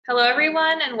Hello,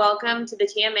 everyone, and welcome to the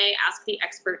TMA Ask the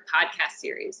Expert podcast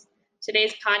series.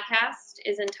 Today's podcast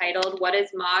is entitled, What is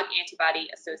MOG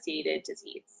Antibody-Associated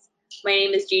Disease? My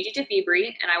name is Gigi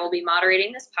DeFibri, and I will be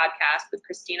moderating this podcast with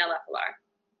Christina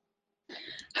Leffelar.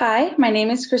 Hi, my name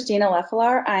is Christina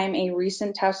Leffelar. I'm a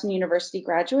recent Towson University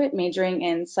graduate majoring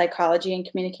in psychology and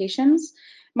communications.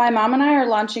 My mom and I are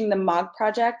launching the MOG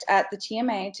project at the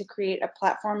TMA to create a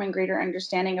platform and greater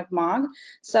understanding of MOG.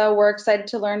 So we're excited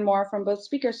to learn more from both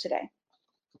speakers today.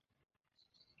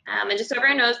 And just so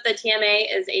everyone knows, the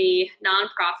TMA is a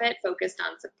nonprofit focused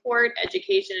on support,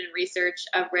 education, and research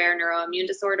of rare neuroimmune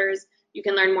disorders. You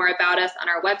can learn more about us on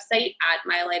our website at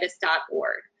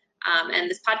myelitis.org. And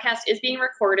this podcast is being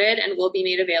recorded and will be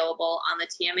made available on the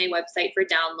TMA website for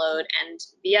download and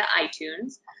via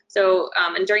iTunes. So,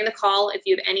 and during the call, if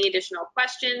you have any additional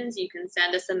questions, you can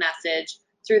send us a message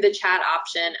through the chat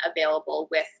option available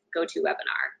with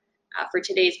GoToWebinar. For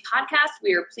today's podcast,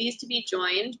 we are pleased to be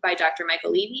joined by Dr.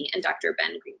 Michael Levy and Dr.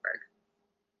 Ben Greenberg.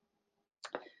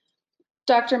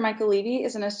 Dr. Michael Levy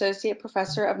is an associate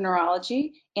professor of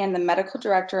neurology and the medical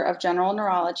director of general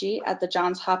neurology at the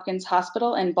Johns Hopkins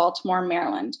Hospital in Baltimore,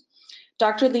 Maryland.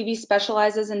 Dr. Levy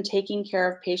specializes in taking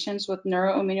care of patients with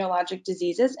neuroimmunologic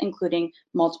diseases, including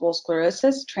multiple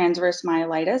sclerosis, transverse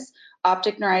myelitis,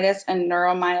 optic neuritis, and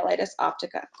neuromyelitis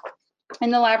optica.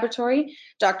 In the laboratory,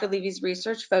 Dr. Levy's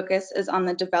research focus is on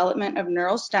the development of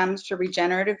neural stems for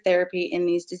regenerative therapy in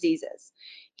these diseases.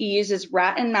 He uses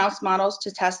rat and mouse models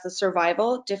to test the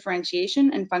survival,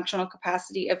 differentiation, and functional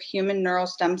capacity of human neural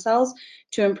stem cells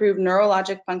to improve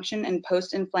neurologic function in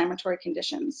post-inflammatory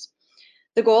conditions.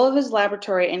 The goal of his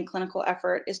laboratory and clinical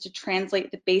effort is to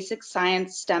translate the basic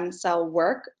science stem cell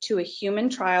work to a human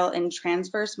trial in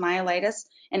transverse myelitis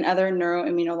and other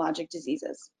neuroimmunologic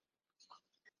diseases.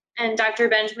 And Dr.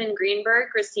 Benjamin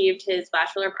Greenberg received his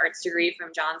Bachelor of Arts degree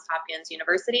from Johns Hopkins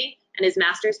University and his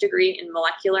master's degree in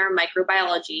molecular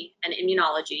microbiology and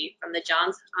immunology from the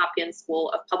Johns Hopkins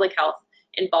School of Public Health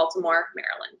in Baltimore,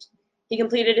 Maryland. He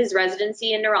completed his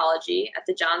residency in neurology at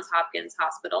the Johns Hopkins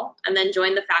Hospital and then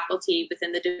joined the faculty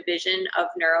within the Division of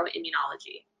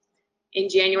Neuroimmunology. In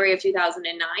January of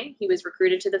 2009, he was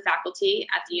recruited to the faculty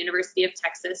at the University of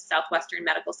Texas Southwestern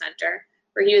Medical Center,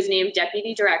 where he was named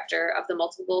Deputy Director of the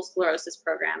Multiple Sclerosis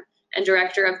Program and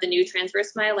Director of the new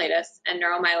Transverse Myelitis and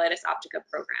Neuromyelitis Optica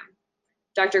Program.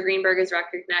 Dr. Greenberg is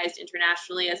recognized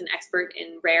internationally as an expert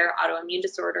in rare autoimmune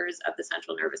disorders of the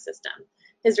central nervous system.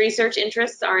 His research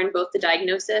interests are in both the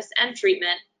diagnosis and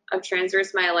treatment of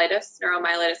transverse myelitis,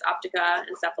 neuromyelitis optica,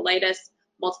 encephalitis,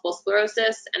 multiple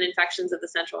sclerosis, and infections of the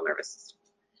central nervous system.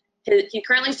 He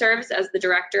currently serves as the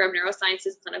Director of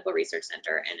Neurosciences Clinical Research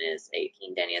Center and is a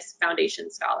Keene Danius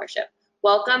Foundation Scholarship.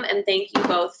 Welcome, and thank you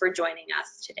both for joining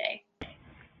us today.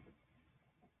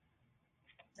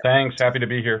 Thanks, happy to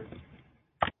be here.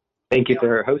 Thank you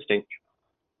for hosting.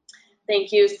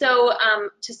 Thank you. So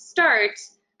to start,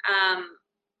 can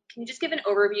you just give an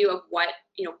overview of what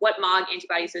MOG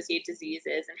antibody-associated disease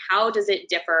is and how does it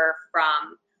differ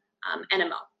from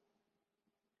NMO?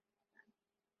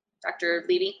 Dr.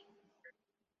 Levy?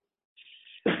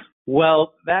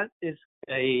 Well, that is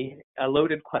a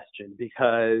loaded question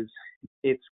because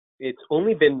it's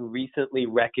only been recently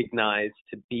recognized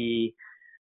to be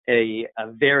a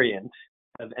variant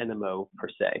of NMO per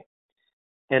se.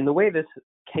 And the way this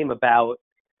came about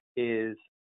is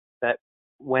that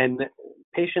when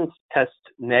patients test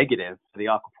negative for the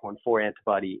aquaporin-4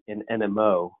 antibody in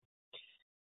NMO,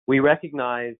 we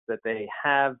recognize that they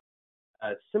have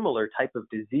a similar type of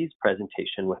disease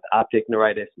presentation with optic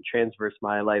neuritis and transverse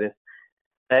myelitis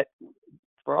that,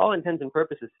 for all intents and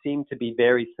purposes, seem to be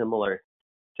very similar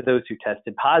to those who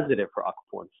tested positive for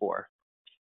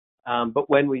aquaporin-4. But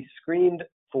when we screened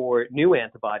for new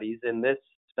antibodies in this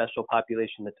special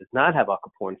population that does not have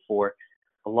aquaporin-4,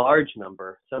 a large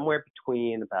number, somewhere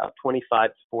between about 25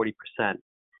 to 40%,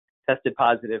 tested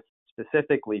positive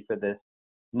specifically for this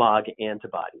MOG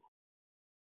antibody.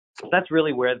 So that's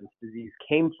really where this disease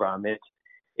came from. It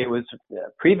was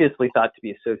previously thought to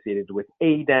be associated with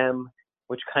ADEM,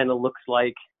 which kind of looks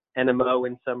like NMO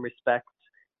in some respects.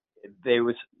 There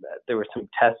were some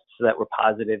tests that were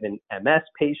positive in MS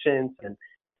patients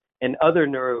and other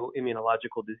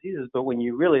neuroimmunological diseases, but when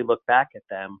you really look back at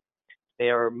them, they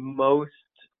are most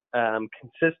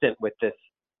consistent with this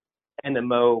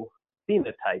NMO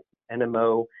phenotype,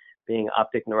 NMO being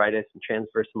optic neuritis and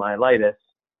transverse myelitis.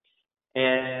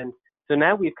 And so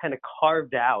now we've kind of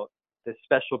carved out this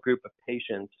special group of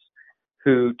patients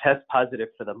who test positive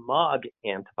for the MOG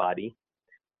antibody,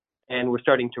 and we're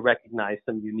starting to recognize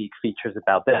some unique features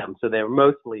about them. So they're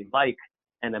mostly like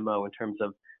NMO in terms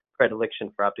of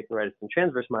predilection for optic neuritis and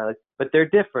transverse myelitis, but they're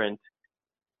different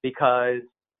because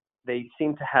they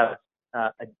seem to have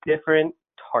a different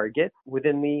target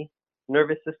within the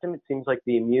nervous system. It seems like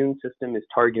the immune system is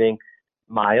targeting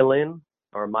myelin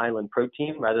or myelin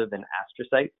protein rather than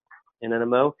astrocytes in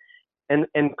NMO. And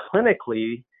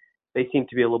clinically, they seem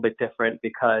to be a little bit different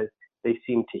because they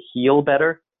seem to heal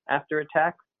better after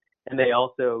attacks, and they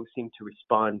also seem to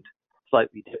respond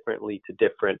slightly differently to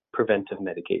different preventive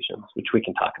medications, which we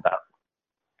can talk about.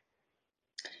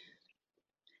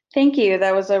 Thank you.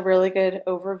 That was a really good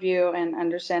overview and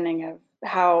understanding of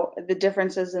how the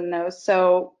differences in those.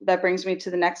 So that brings me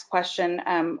to the next question.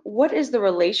 What is the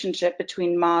relationship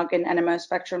between MOG and NMO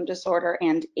spectrum disorder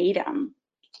and ADEM?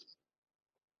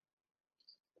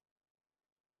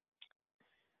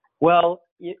 Well,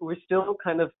 we're still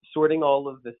kind of sorting all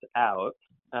of this out.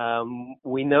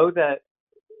 We know that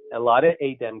a lot of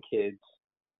ADEM kids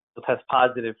will test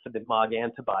positive for the MOG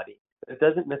antibody, but it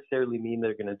doesn't necessarily mean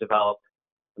they're going to develop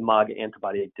the MOG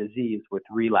antibody disease with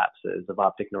relapses of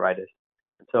optic neuritis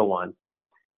and so on.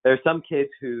 There are some kids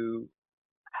who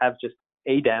have just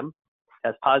ADEM,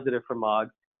 test positive for MOG,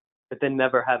 but then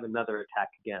never have another attack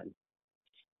again.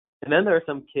 And then there are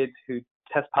some kids who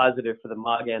test positive for the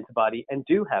MOG antibody and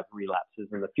do have relapses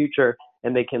in the future,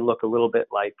 and they can look a little bit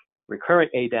like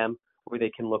recurrent ADEM, or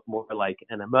they can look more like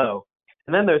NMO.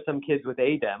 And then there are some kids with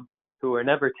ADEM who are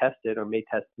never tested or may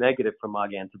test negative for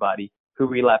MOG antibody, who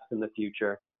relapse in the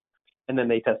future, and then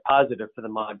they test positive for the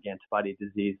MOG antibody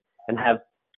disease and have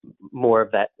more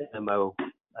of that NMO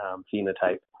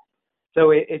phenotype.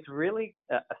 So it's really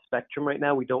a spectrum right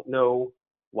now. We don't know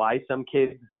why some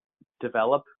kids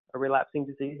develop a relapsing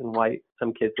disease and why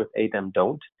some kids with ADEM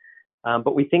don't.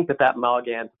 But we think that that MOG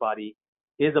antibody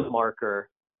is a marker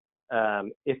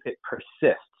if it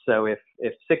persists. So if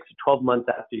 6 to 12 months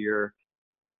after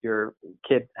your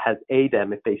kid has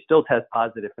ADEM, if they still test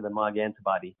positive for the MOG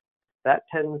antibody, that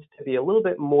tends to be a little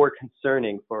bit more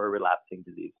concerning for a relapsing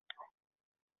disease.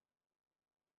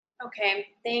 Okay,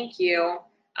 thank you.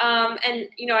 And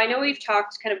I know we've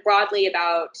talked kind of broadly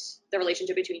about the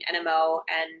relationship between NMO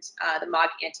and the MOG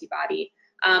antibody,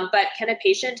 but can a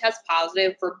patient test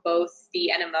positive for both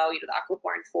the NMO, the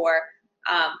aquaporin 4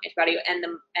 antibody, and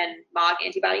MOG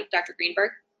antibody, Dr.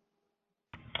 Greenberg?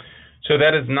 So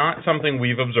that is not something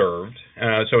we've observed.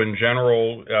 So in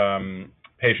general,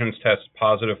 patients test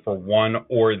positive for one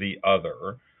or the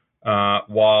other,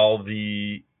 while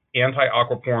the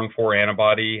anti-aquaporin 4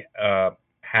 antibody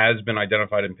has been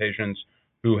identified in patients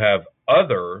who have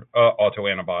other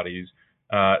autoantibodies,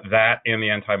 that and the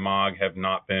anti-MOG have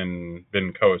not been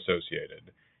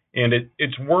co-associated. And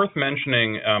it's worth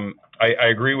mentioning, I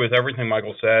agree with everything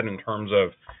Michael said in terms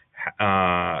of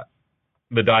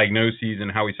the diagnoses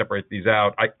and how we separate these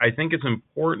out. I think it's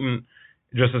important,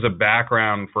 just as a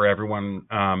background for everyone,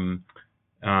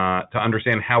 to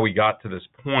understand how we got to this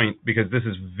point, because this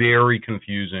is very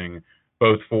confusing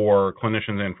both for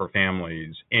clinicians and for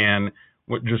families. And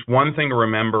just one thing to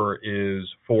remember is,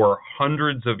 for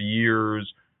hundreds of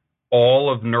years, all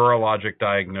of neurologic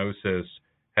diagnosis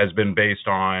has been based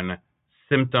on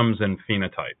symptoms and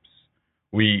phenotypes.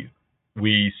 We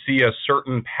see a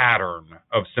certain pattern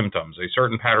of symptoms, a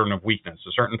certain pattern of weakness,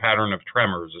 a certain pattern of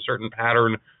tremors, a certain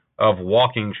pattern of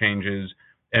walking changes,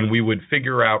 and we would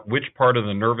figure out which part of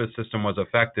the nervous system was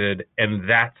affected, and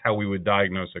that's how we would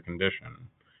diagnose a condition.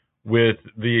 With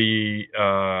the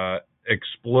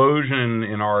explosion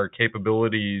in our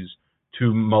capabilities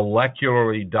to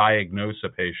molecularly diagnose a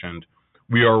patient,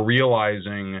 we are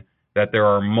realizing that there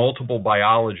are multiple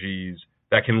biologies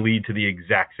that can lead to the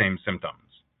exact same symptoms.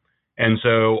 And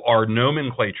so our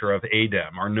nomenclature of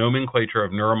ADEM, our nomenclature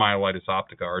of neuromyelitis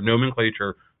optica, our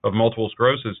nomenclature of multiple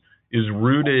sclerosis is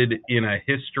rooted in a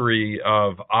history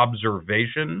of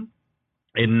observation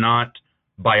and not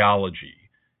biology.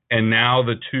 And now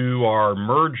the two are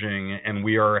merging, and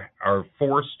we are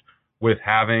forced with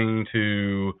having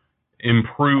to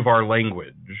improve our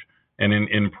language and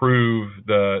improve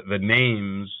the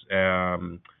names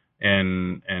and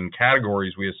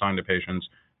categories we assign to patients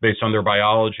based on their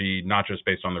biology, not just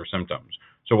based on their symptoms.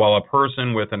 So while a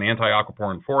person with an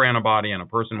anti-aquaporin 4 antibody and a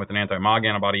person with an anti-MOG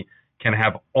antibody can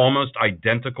have almost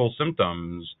identical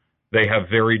symptoms, they have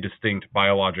very distinct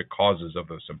biologic causes of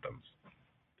those symptoms.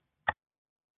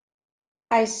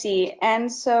 I see. And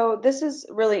so this is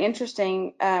really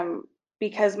interesting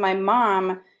because my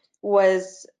mom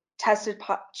was tested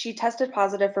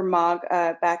positive for MOG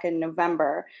back in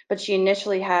November, but she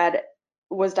initially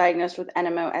was diagnosed with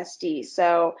NMO-SD.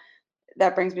 So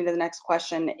that brings me to the next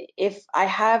question. If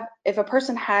a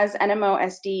person has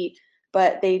NMO-SD,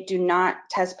 but they do not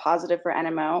test positive for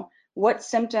NMO, what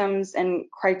symptoms and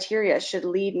criteria should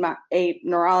lead a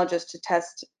neurologist to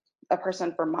test a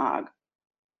person for MOG?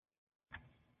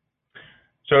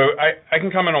 So I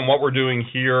can comment on what we're doing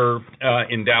here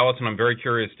in Dallas, and I'm very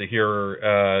curious to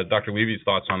hear Dr. Levy's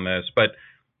thoughts on this. But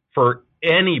for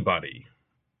anybody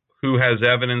who has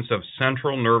evidence of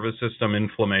central nervous system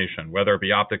inflammation, whether it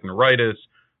be optic neuritis,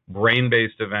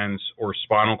 brain-based events, or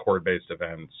spinal cord-based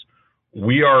events,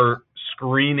 we are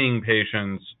screening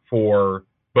patients for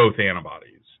both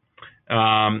antibodies.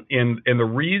 And the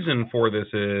reason for this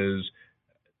is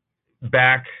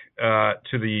back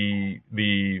to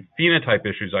the phenotype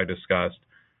issues I discussed.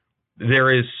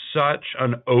 There is such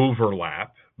an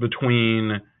overlap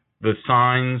between the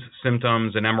signs,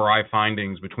 symptoms, and MRI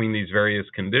findings between these various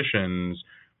conditions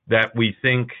that we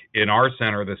think in our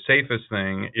center the safest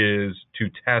thing is to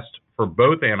test for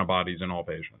both antibodies in all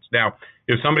patients. Now,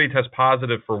 if somebody tests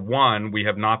positive for one, we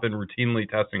have not been routinely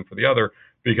testing for the other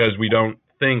because we don't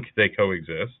think they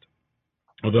coexist,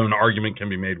 although an argument can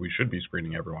be made we should be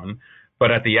screening everyone.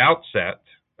 But at the outset,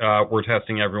 we're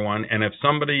testing everyone, and if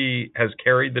somebody has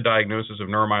carried the diagnosis of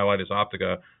neuromyelitis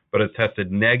optica but has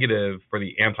tested negative for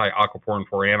the anti-aquaporin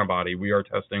 4 antibody, we are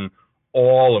testing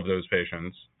all of those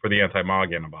patients for the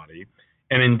anti-MOG antibody.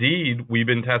 And indeed, we've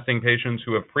been testing patients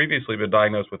who have previously been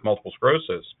diagnosed with multiple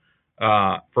sclerosis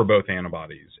for both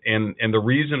antibodies. And the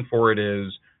reason for it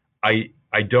is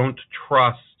I don't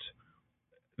trust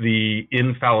the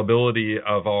infallibility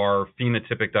of our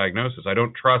phenotypic diagnosis. I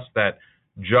don't trust that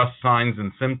just signs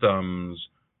and symptoms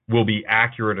will be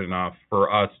accurate enough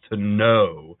for us to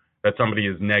know that somebody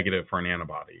is negative for an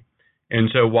antibody. And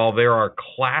so while there are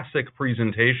classic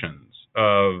presentations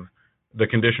of the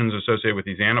conditions associated with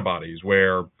these antibodies,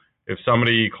 where if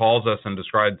somebody calls us and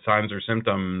describes signs or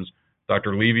symptoms,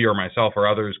 Dr. Levy or myself or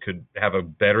others could have a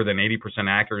better than 80%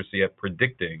 accuracy at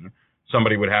predicting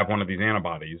somebody would have one of these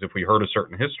antibodies. If we heard a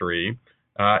certain history,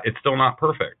 it's still not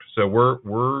perfect. So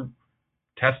we're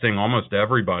testing almost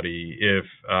everybody if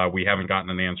we haven't gotten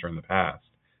an answer in the past.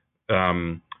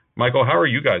 Michael, how are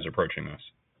you guys approaching this?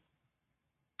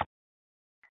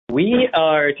 We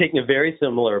are taking a very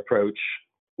similar approach.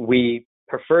 We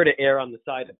prefer to err on the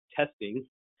side of testing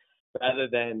rather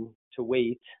than to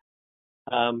wait.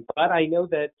 But I know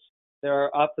that there are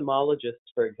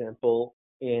ophthalmologists, for example,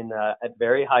 at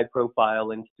very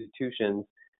high-profile institutions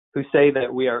who say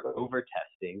that we are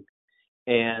over-testing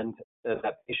and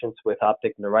that patients with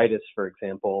optic neuritis, for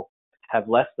example, have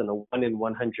less than a 1 in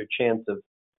 100 chance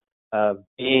of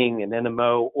being an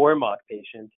NMO or MOG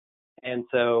patient. And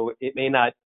so it may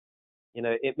not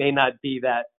be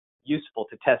that useful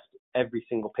to test every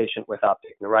single patient with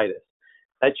optic neuritis.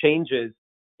 That changes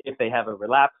if they have a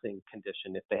relapsing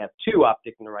condition. If they have 2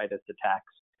 optic neuritis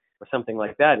attacks or something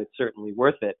like that, it's certainly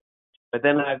worth it. But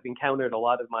then I've encountered a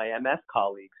lot of my MS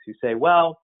colleagues who say,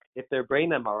 well, if their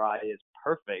brain MRI is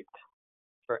perfect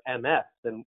for MS,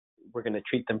 then we're going to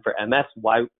treat them for MS.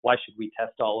 Why should we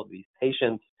test all of these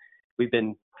patients? We've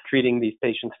been treating these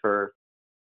patients for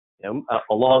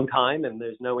a long time, and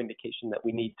there's no indication that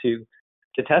we need to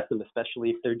test them, especially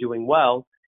if they're doing well.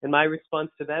 And my response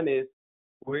to them is,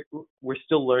 we're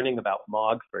still learning about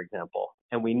MOG, for example,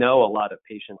 and we know a lot of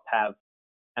patients have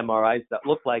MRIs that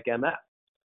look like MS.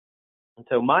 And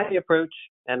so my approach,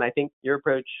 and I think your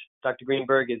approach, Dr.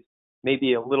 Greenberg, is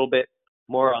maybe a little bit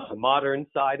more on the modern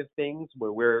side of things,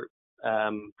 where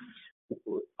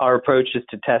our approach is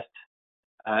to test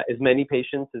as many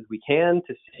patients as we can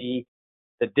to see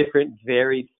the different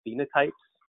varied phenotypes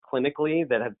clinically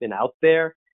that have been out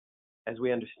there as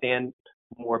we understand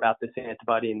more about this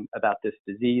antibody and about this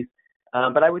disease.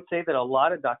 But I would say that a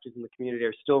lot of doctors in the community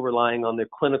are still relying on their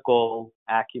clinical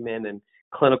acumen and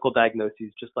clinical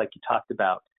diagnoses, just like you talked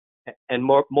about. And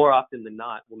more often than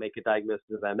not, will make a diagnosis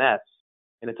of MS.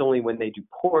 And it's only when they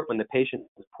when the patient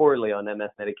is poorly on MS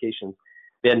medications,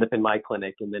 they end up in my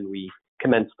clinic, and then we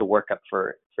commence the workup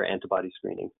for antibody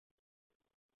screening.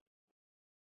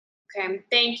 Okay,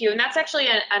 thank you. And that's actually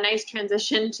a nice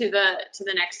transition to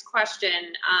the next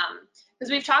question,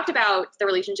 because we've talked about the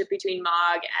relationship between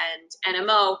MOG and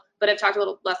NMO, but I've talked a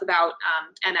little less about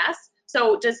MS.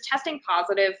 So does testing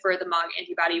positive for the MOG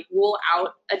antibody rule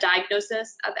out a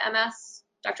diagnosis of MS,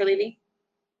 Dr. Levy?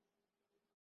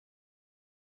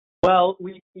 Well,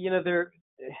 we're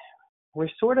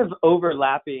sort of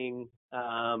overlapping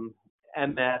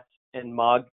MS and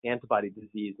MOG antibody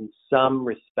disease in some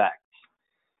respects,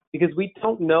 because we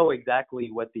don't know exactly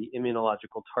what the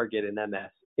immunological target in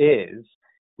MS is.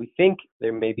 We think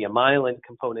there may be a myelin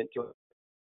component to it.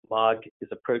 MOG is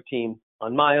a protein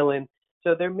on myelin.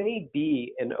 So there may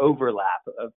be an overlap,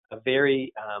 a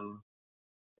very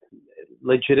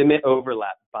legitimate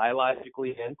overlap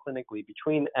biologically and clinically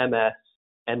between MS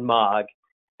and MOG.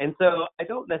 And so I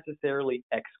don't necessarily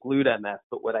exclude MS,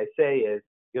 but what I say is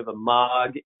you have a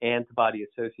MOG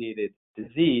antibody-associated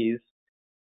disease,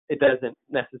 it doesn't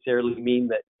necessarily mean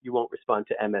that you won't respond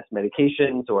to MS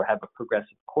medications or have a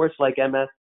progressive course like MS.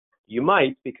 You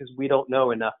might, because we don't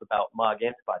know enough about MOG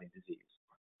antibody disease.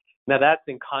 Now that's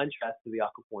in contrast to the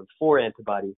aquaporin 4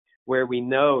 antibody, where we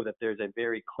know that there's a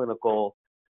very clinical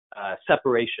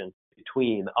separation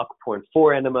between aquaporin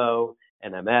 4 NMO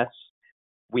and MS.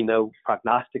 We know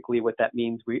prognostically what that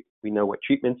means. We know what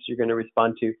treatments you're going to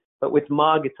respond to. But with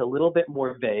MOG, it's a little bit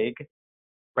more vague.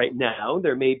 Right now,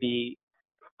 there may be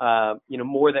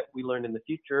more that we learn in the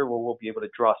future where we'll be able to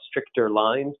draw stricter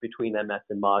lines between MS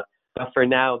and MOG. But for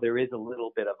now, there is a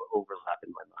little bit of overlap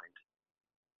in my mind.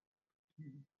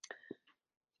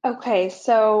 Okay,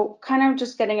 so kind of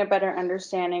just getting a better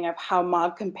understanding of how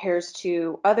MOG compares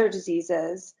to other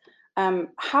diseases.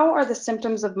 How are the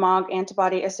symptoms of MOG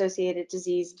antibody-associated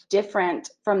disease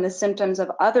different from the symptoms of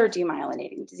other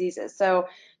demyelinating diseases? So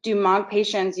do MOG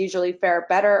patients usually fare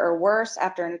better or worse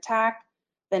after an attack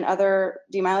than other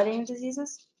demyelinating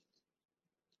diseases?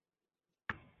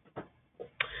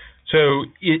 So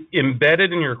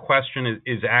embedded in your question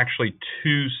is actually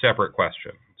two separate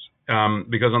questions.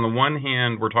 Because on the one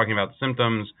hand, we're talking about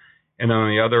symptoms, and on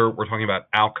the other, we're talking about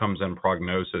outcomes and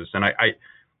prognosis. And I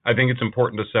think it's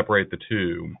important to separate the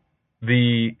two.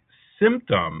 The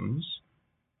symptoms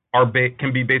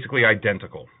can be basically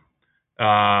identical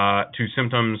to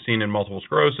symptoms seen in multiple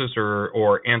sclerosis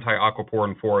or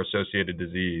anti-aquaporin 4 associated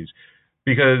disease,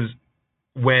 because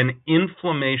when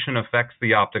inflammation affects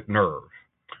the optic nerve,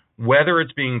 whether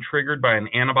it's being triggered by an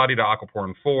antibody to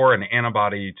aquaporin 4, an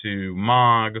antibody to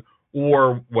MOG,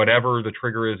 or whatever the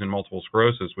trigger is in multiple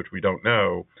sclerosis, which we don't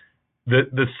know,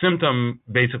 the symptom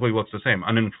basically looks the same.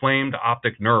 An inflamed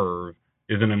optic nerve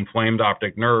is an inflamed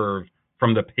optic nerve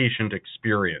from the patient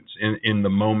experience in the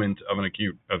moment of an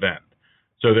acute event.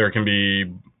 So there can be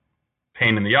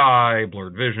pain in the eye,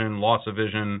 blurred vision, loss of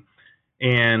vision.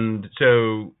 And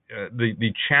so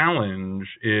the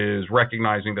challenge is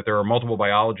recognizing that there are multiple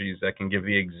biologies that can give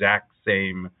the exact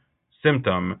same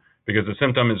symptom, because the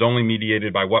symptom is only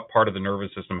mediated by what part of the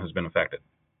nervous system has been affected.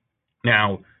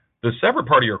 Now, the separate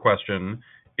part of your question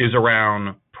is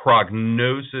around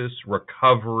prognosis,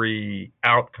 recovery,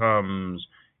 outcomes,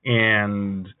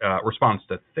 and response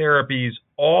to therapies,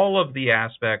 all of the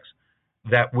aspects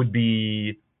that would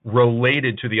be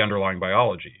related to the underlying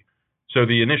biology. So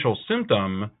the initial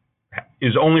symptom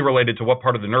is only related to what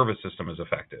part of the nervous system is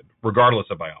affected, regardless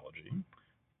of biology,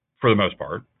 for the most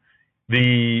part.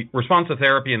 The response to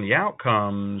therapy and the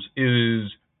outcomes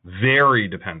is very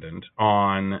dependent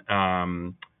on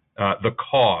the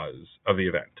cause of the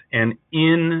event. And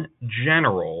in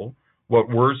general, what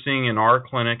we're seeing in our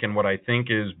clinic and what I think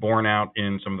is borne out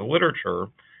in some of the literature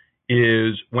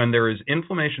is when there is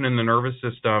inflammation in the nervous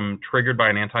system triggered by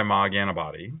an anti-MOG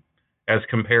antibody, as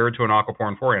compared to an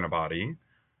aquaporin 4 antibody,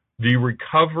 the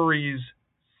recoveries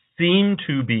seem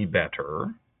to be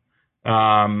better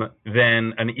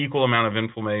than an equal amount of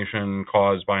inflammation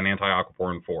caused by an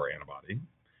anti-aquaporin 4 antibody.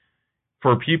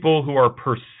 For people who are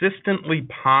persistently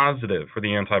positive for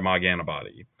the anti-MOG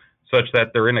antibody, such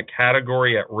that they're in a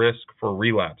category at risk for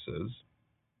relapses,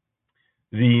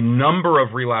 the number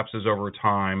of relapses over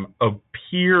time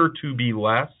appear to be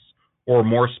less or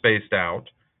more spaced out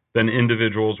than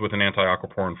individuals with an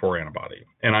anti-aquaporin 4 antibody.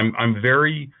 And I'm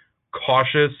very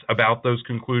cautious about those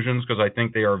conclusions because I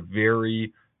think they are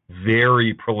very,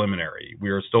 very preliminary. We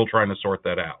are still trying to sort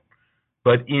that out.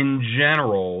 But in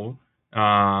general,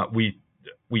 I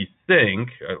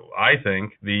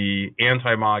think the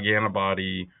anti-MOG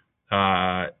antibody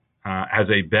has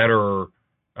a better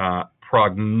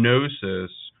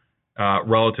prognosis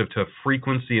relative to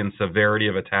frequency and severity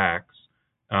of attacks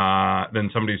than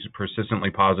somebody who's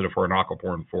persistently positive for an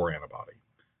aquaporin 4 antibody.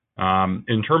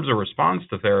 In terms of response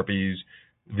to therapies,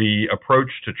 the approach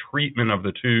to treatment of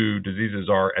the two diseases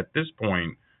are, at this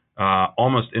point,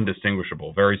 almost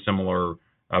indistinguishable, very similar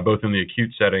both in the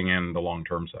acute setting and the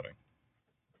long-term setting.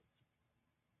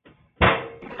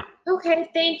 Okay,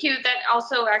 thank you. That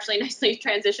also actually nicely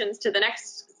transitions to the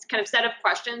next kind of set of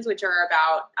questions, which are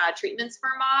about treatments for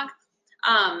MOG.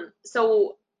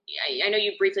 So I know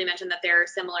you briefly mentioned that they're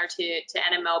similar to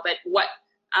NMO, but what,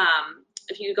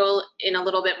 if you go in a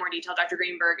little bit more detail, Dr.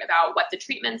 Greenberg, about what the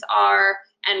treatments are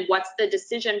and what's the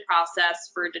decision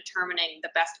process for determining the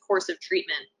best course of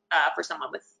treatment for someone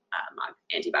with MOG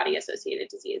antibody-associated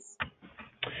disease.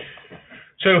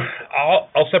 So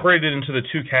I'll separate it into the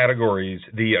two categories,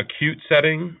 the acute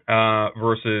setting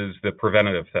versus the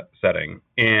preventative setting.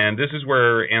 And this is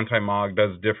where anti-MOG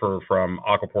does differ from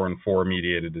aquaporin 4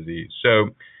 mediated disease.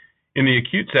 So in the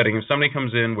acute setting, if somebody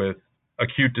comes in with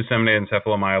acute disseminated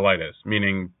encephalomyelitis,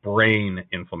 meaning brain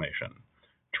inflammation,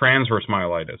 transverse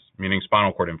myelitis, meaning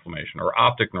spinal cord inflammation, or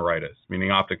optic neuritis,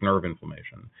 meaning optic nerve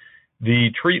inflammation,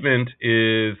 the treatment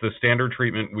is the standard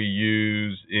treatment we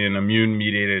use in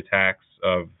immune-mediated attacks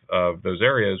of those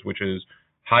areas, which is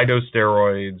high-dose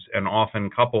steroids and often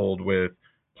coupled with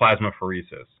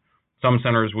plasmapheresis. Some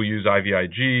centers will use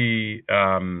IVIG,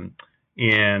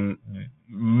 and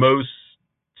most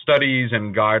studies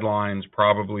and guidelines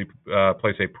probably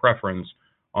place a preference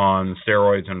on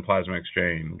steroids and plasma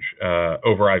exchange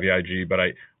over IVIG, but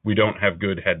we don't have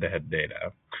good head-to-head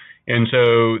data. And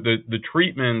so the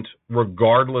treatment,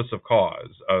 regardless of cause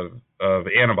of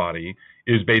antibody,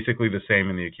 is basically the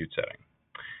same in the acute setting.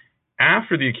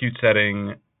 After the acute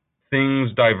setting,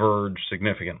 things diverge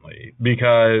significantly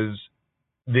because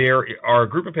there are a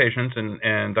group of patients,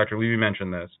 and Dr. Levy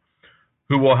mentioned this,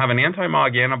 who will have an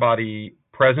anti-MOG antibody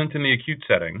present in the acute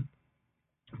setting,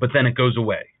 but then it goes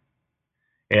away.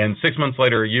 And 6 months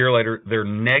later, a year later, they're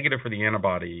negative for the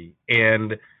antibody.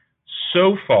 And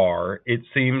so far, it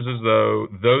seems as though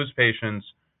those patients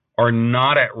are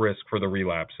not at risk for the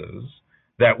relapses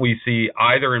that we see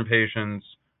either in patients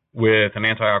with an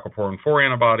anti-aquaporin 4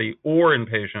 antibody or in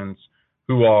patients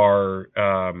who are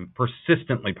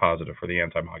persistently positive for the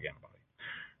anti-MOG antibody.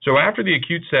 So after the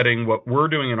acute setting, what we're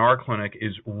doing in our clinic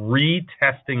is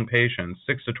retesting patients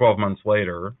 6 to 12 months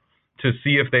later to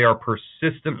see if they are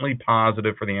persistently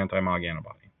positive for the anti-MOG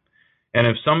antibody. And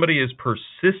if somebody is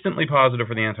persistently positive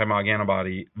for the anti-MOG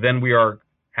antibody, then we are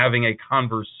having a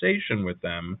conversation with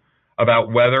them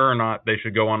about whether or not they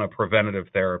should go on a preventative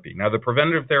therapy. Now, the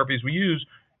preventative therapies we use,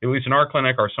 at least in our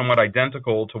clinic, are somewhat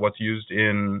identical to what's used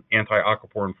in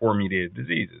anti-aquaporin 4 mediated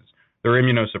diseases. They're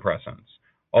immunosuppressants.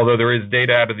 Although there is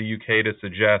data out of the UK to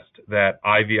suggest that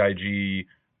IVIG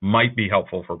might be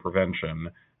helpful for prevention,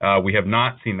 we have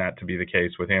not seen that to be the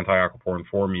case with anti-aquaporin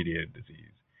 4 mediated disease.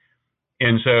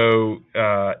 And so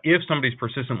if somebody's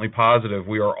persistently positive,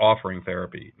 we are offering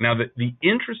therapy. Now, the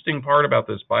interesting part about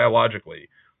this biologically,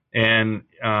 and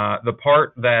the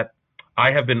part that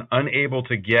I have been unable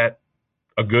to get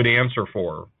a good answer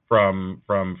from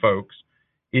folks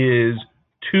is,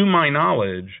 to my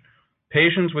knowledge,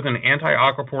 patients with an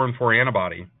anti-aquaporin 4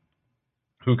 antibody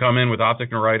who come in with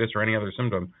optic neuritis or any other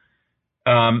symptom,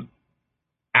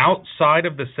 outside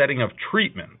of the setting of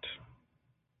treatment,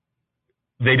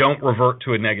 they don't revert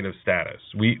to a negative status.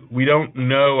 We don't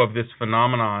know of this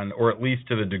phenomenon, or at least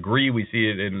to the degree we see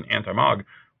it in anti-MOG,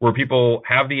 where people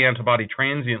have the antibody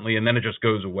transiently and then it just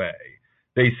goes away.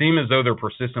 They seem as though they're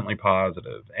persistently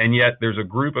positive, and yet there's a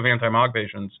group of anti-MOG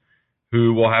patients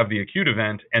who will have the acute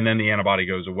event and then the antibody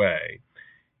goes away.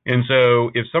 And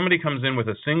so if somebody comes in with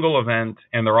a single event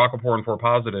and they're aquaporin 4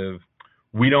 positive,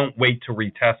 we don't wait to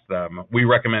retest them. We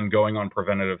recommend going on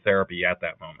preventative therapy at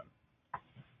that moment.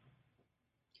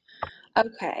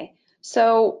 Okay,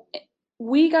 so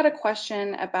we got a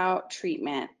question about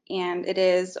treatment, and it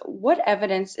is, what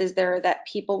evidence is there that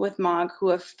people with MOG who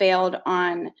have failed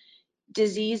on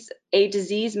a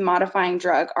disease-modifying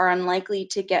drug are unlikely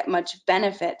to get much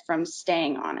benefit from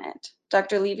staying on it?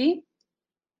 Dr. Levy?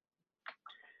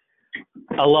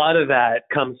 A lot of that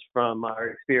comes from our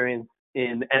experience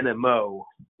in NMO,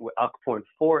 aquaporin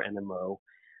 4 NMO,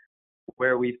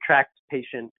 where we've tracked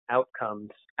patient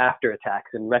outcomes after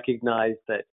attacks and recognized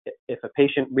that if a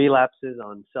patient relapses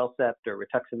on Cellcept or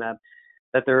rituximab,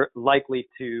 that they're likely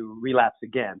to relapse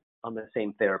again on the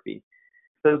same therapy.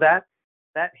 So that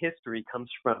history comes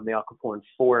from the aquaporin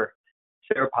 4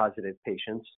 seropositive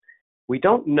patients. We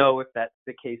don't know if that's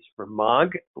the case for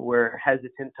MOG. We're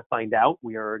hesitant to find out.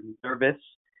 We are nervous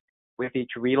with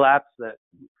each relapse that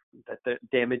the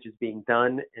damage is being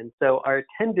done. And so our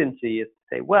tendency is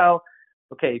to say, well,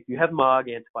 okay, if you have MOG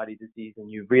antibody disease and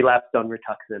you've relapsed on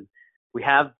Rituxan, we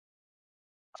have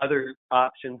other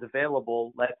options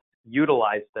available. Let's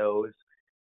utilize those.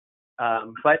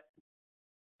 But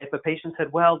if a patient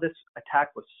said, well, this attack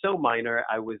was so minor,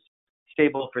 I was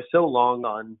stable for so long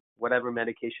on whatever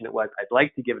medication it was, I'd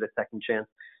like to give it a second chance.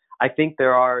 I think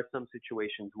there are some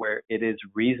situations where it is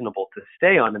reasonable to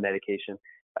stay on the medication.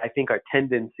 I think our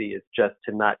tendency is just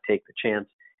to not take the chance.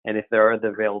 And if there are the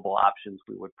available options,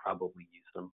 we would probably use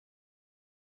them.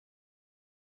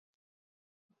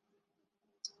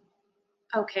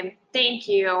 Okay, thank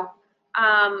you.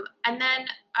 And then,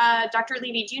 Dr.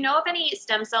 Levy, do you know if any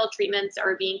stem cell treatments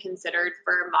are being considered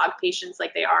for MOG patients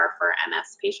like they are for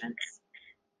MS patients?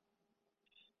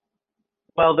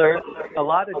 Well, there are a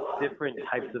lot of different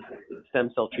types of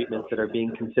stem cell treatments that are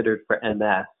being considered for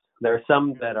MS. There are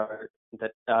some that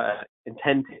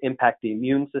intend to impact the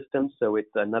immune system, so it's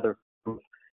another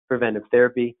preventive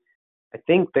therapy. I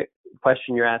think the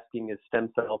question you're asking is stem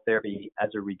cell therapy as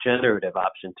a regenerative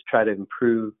option to try to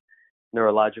improve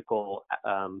neurological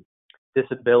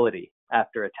disability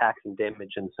after attacks and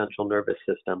damage in the central nervous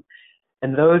system.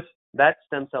 And that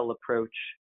stem cell approach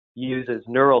uses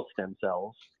neural stem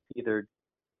cells, either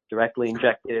directly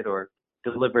injected or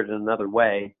delivered in another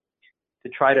way, to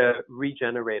try to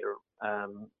regenerate or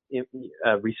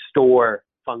restore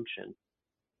function.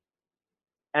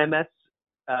 MS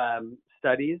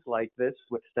studies like this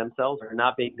with stem cells are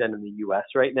not being done in the U.S.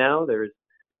 right now. There's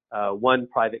one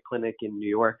private clinic in New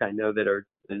York I know that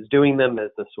is doing them as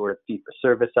a sort of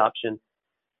fee-for-service option.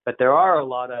 But there are a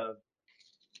lot of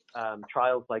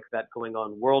trials like that going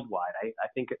on worldwide. I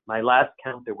think at my last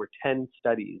count, there were 10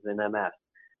 studies in MS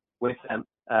with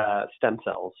stem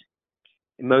cells,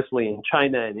 mostly in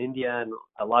China and India and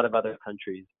a lot of other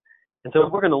countries. And so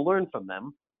we're going to learn from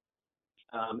them.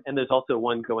 And there's also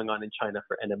one going on in China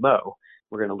for NMO.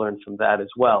 We're going to learn from that as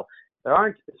well. There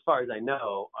aren't, as far as I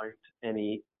know,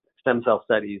 any stem cell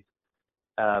studies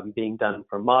being done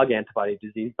for MOG antibody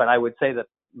disease, but I would say that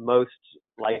most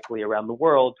likely around the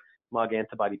world, MOG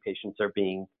antibody patients are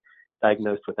being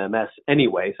diagnosed with MS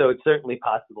anyway. So it's certainly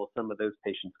possible some of those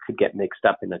patients could get mixed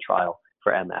up in a trial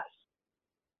for MS.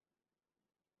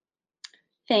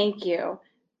 Thank you.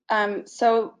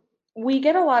 So we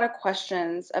get a lot of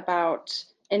questions about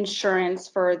insurance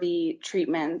for the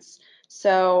treatments.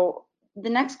 So the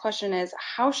next question is,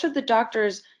 how should the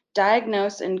doctors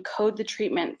diagnose and code the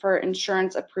treatment for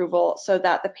insurance approval so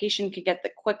that the patient could get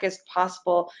the quickest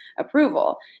possible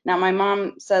approval? Now, my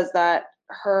mom says that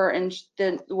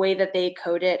the way that they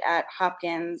code it at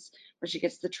Hopkins, where she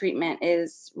gets the treatment,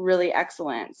 is really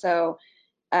excellent. So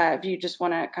if you just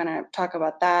want to kind of talk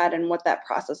about that and what that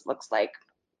process looks like.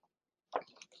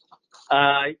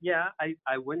 Yeah,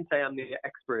 I wouldn't say I'm the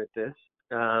expert at this.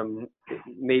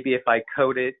 Maybe if I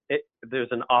code it, there's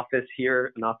an office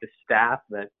here, an office staff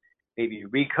that maybe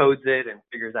recodes it and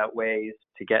figures out ways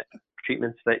to get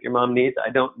treatments that your mom needs. I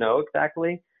don't know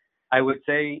exactly. I would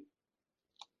say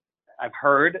I've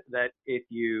heard that if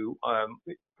you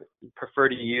prefer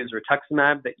to use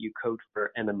rituximab, that you code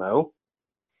for NMO,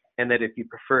 and that if you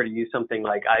prefer to use something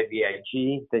like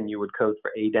IVIG, then you would code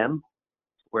for ADEM,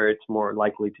 where it's more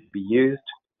likely to be used.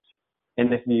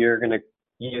 And if you're going to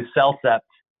use CellCept,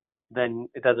 then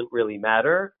it doesn't really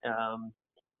matter.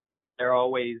 There are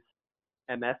always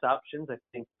MS options. I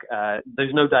think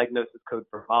there's no diagnosis code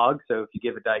for MOG, so if you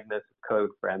give a diagnosis code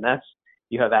for MS,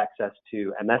 you have access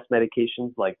to MS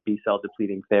medications like B-cell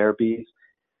depleting therapies.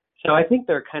 So I think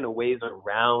there are kind of ways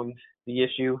around the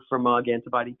issue for MOG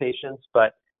antibody patients,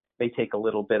 but may take a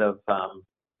little bit of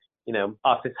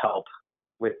office help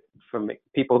from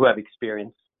people who have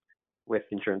experience with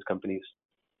insurance companies.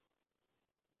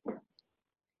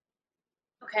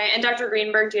 Okay, and Dr.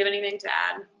 Greenberg, do you have anything to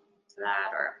add to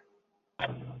that, or?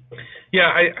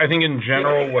 Yeah, I think in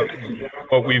general,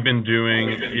 what we've been doing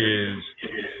is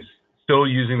still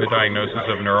using the diagnosis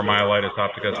of neuromyelitis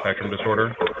optica spectrum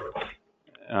disorder,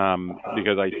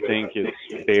 because I think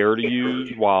it's fair to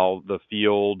use while the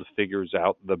field figures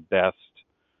out the best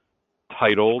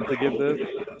title to give this.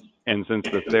 And since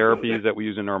the therapies that we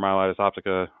use in neuromyelitis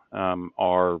optica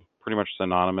are pretty much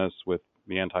synonymous with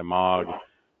the anti-MOG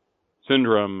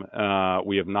syndrome,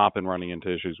 we have not been running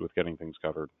into issues with getting things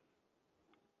covered.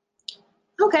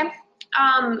 Okay.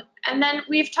 And then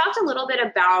we've talked a little bit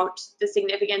about the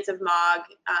significance of MOG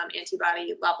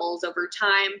antibody levels over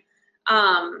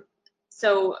time.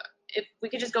 So if we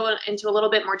could just go into a little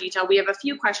bit more detail, we have a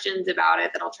few questions about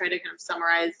it that I'll try to kind of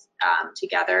summarize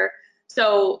together.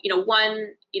 So, one,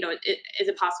 is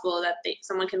it possible that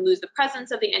someone can lose the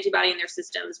presence of the antibody in their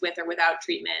systems with or without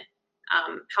treatment?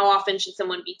 How often should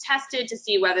someone be tested to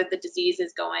see whether the disease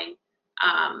is going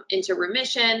into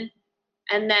remission?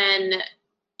 And then,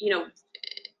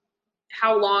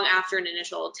 how long after an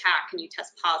initial attack can you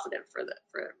test positive for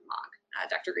MOG?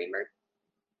 Dr. Greenberg?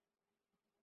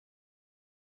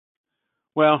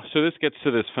 Well, so this gets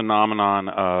to this phenomenon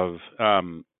of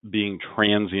being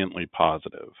transiently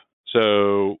positive.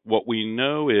 So what we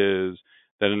know is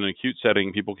that in an acute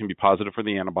setting, people can be positive for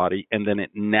the antibody and then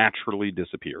it naturally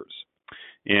disappears,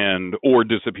 or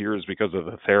disappears because of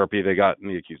the therapy they got in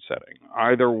the acute setting.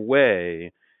 Either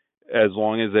way, as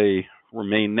long as they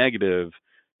remain negative,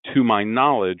 to my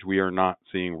knowledge, we are not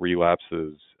seeing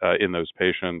relapses in those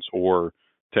patients or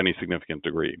to any significant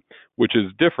degree, which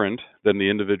is different than the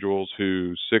individuals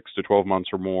who 6 to 12 months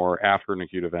or more after an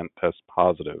acute event test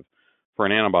positive for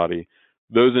an antibody,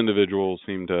 those individuals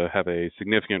seem to have a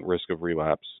significant risk of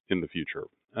relapse in the future.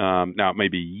 Now, it may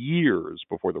be years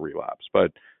before the relapse,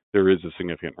 but there is a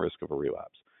significant risk of a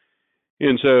relapse.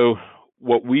 And so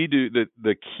what we do,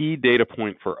 the key data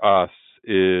point for us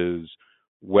is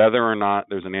whether or not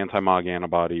there's an anti-MOG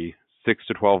antibody 6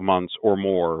 to 12 months or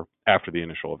more after the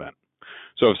initial event.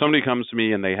 So if somebody comes to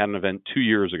me and they had an event 2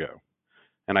 years ago,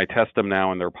 and I test them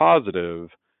now and they're positive,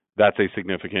 that's a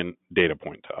significant data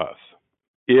point to us.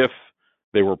 If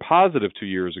they were positive 2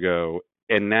 years ago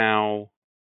and now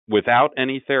without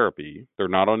any therapy, they're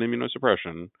not on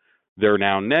immunosuppression, they're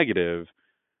now negative,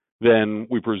 then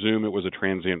we presume it was a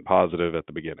transient positive at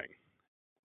the beginning.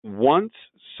 Once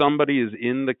somebody is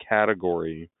in the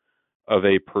category of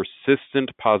a persistent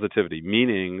positivity,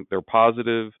 meaning they're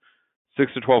positive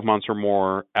 6 to 12 months or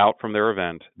more out from their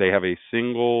event, they have a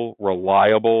single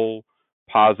reliable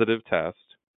positive test,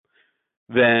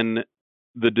 then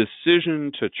the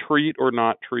decision to treat or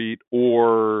not treat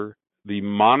or the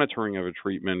monitoring of a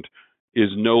treatment is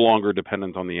no longer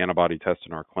dependent on the antibody test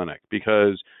in our clinic.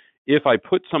 Because if I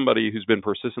put somebody who's been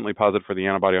persistently positive for the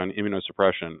antibody on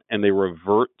immunosuppression and they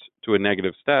revert to a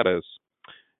negative status,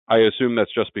 I assume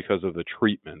that's just because of the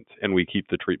treatment and we keep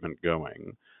the treatment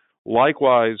going.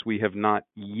 Likewise, we have not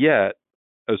yet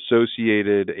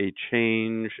associated a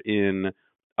change in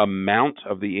amount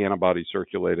of the antibody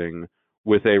circulating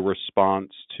with a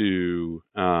response to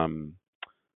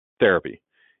therapy.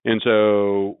 And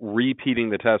so repeating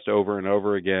the test over and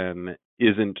over again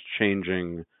isn't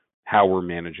changing how we're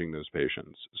managing those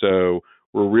patients. So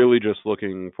we're really just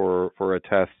looking for a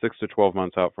test 6 to 12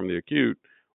 months out from the acute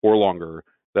or longer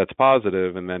that's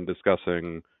positive, and then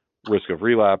discussing risk of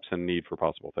relapse and need for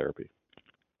possible therapy.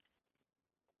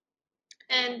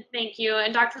 And thank you.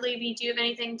 And Dr. Levy, do you have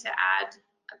anything to add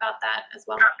about that as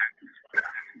well?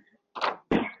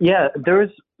 Yeah, there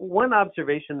was one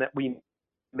observation that we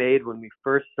made when we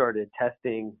first started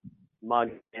testing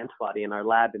MOG antibody in our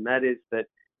lab, and that is that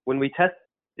when we tested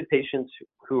patients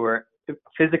who are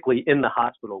physically in the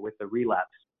hospital with a relapse,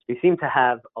 they seem to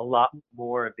have a lot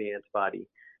more of the antibody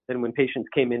than when patients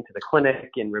came into the clinic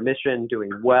in remission, doing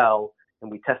well,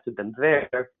 and we tested them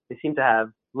there. They seem to have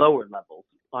lower levels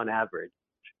on average.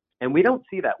 And we don't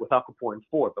see that with aquaporin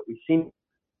 4, but we seem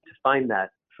to find that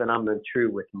phenomenon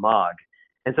true with MOG.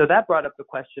 And so that brought up the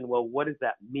question, well, what does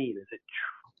that mean? Is it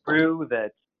true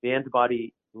that the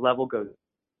antibody level goes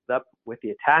up with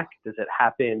the attack? Does it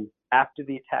happen after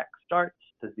the attack starts?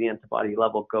 Does the antibody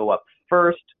level go up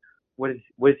first? What is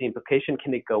the implication?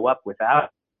 Can it go up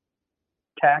without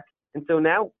attack? And so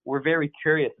now we're very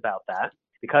curious about that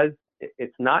because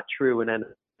it's not true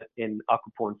in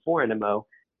aquaporin 4 NMO,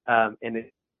 and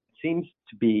it seems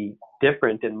to be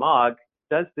different in MOG.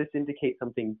 Does this indicate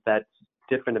something that's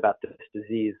different about this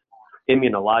disease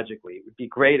immunologically? It would be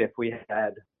great if we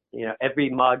had, every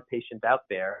MOG patient out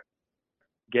there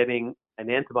getting an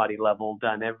antibody level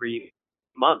done every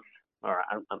month, or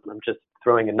I'm just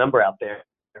throwing a number out there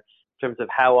in terms of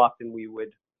how often we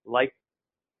would like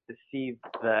to see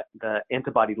the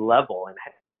antibody level and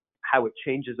how it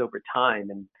changes over time.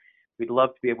 And we'd love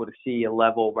to be able to see a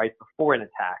level right before an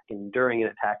attack and during an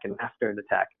attack and after an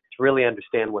attack to really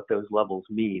understand what those levels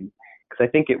mean, because I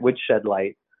think it would shed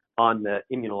light on the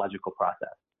immunological process.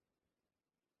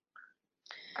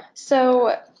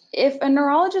 So if a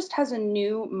neurologist has a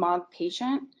new MOG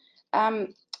patient,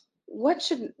 what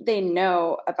should they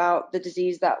know about the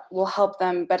disease that will help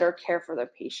them better care for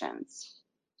their patients?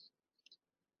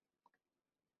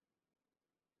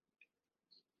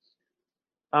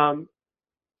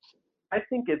 I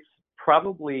think it's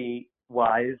probably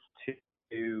wise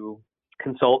to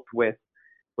consult with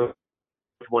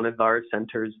one of our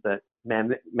centers that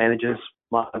manages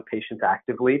MOG patients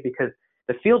actively, because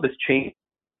the field is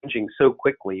changing so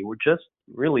quickly. We're just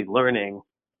really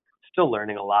still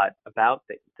learning a lot about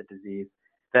the disease,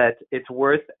 that it's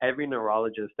worth every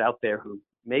neurologist out there who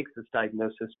makes this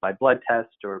diagnosis by blood test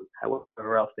or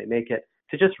however else they make it,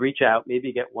 to just reach out,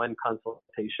 maybe get one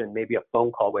consultation, maybe a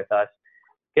phone call with us,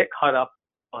 get caught up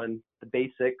on the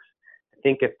basics. I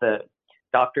think if the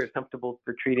doctor is comfortable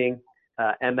for treating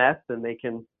MS, then they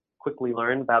can quickly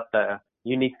learn about the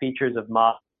unique features of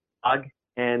MOG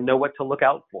and know what to look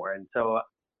out for. And so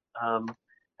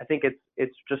I think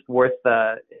it's just worth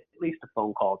at least a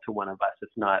phone call to one of us, if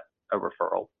not a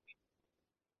referral.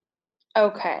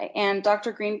 Okay, and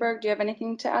Dr. Greenberg, do you have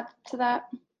anything to add to that?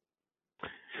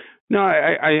 No,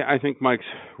 I think Mike's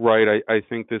right. I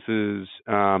think this is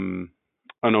an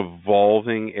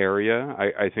evolving area.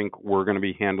 I think we're going to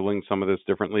be handling some of this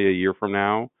differently a year from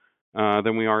now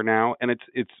than we are now. And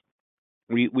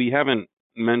we haven't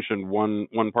mentioned one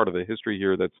part of the history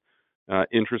here that's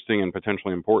interesting and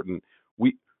potentially important.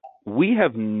 We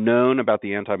have known about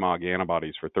the anti-MOG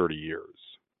antibodies for 30 years.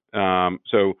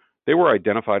 So they were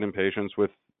identified in patients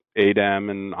with ADEM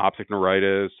and optic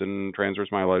neuritis and transverse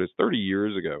myelitis 30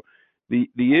 years ago. The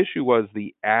issue was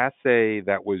the assay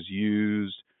that was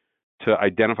used to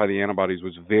identify the antibodies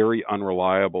was very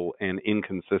unreliable and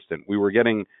inconsistent. We were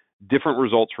getting different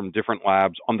results from different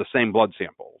labs on the same blood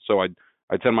sample. So I'd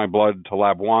send my blood to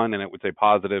lab 1 and it would say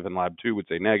positive, and lab 2 would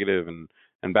say negative, and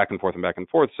back and forth and back and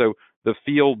forth. So the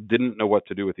field didn't know what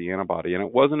to do with the antibody. And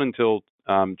it wasn't until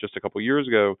just a couple of years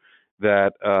ago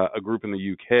that a group in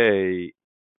the UK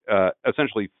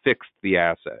essentially fixed the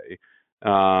assay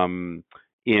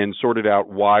and sorted out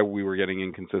why we were getting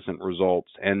inconsistent results.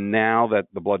 And now that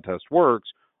the blood test works,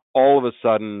 all of a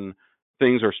sudden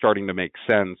things are starting to make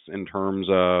sense in terms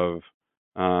of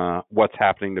what's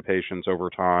happening to patients over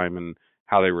time and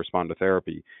how they respond to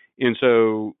therapy. And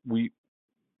so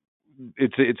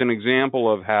it's an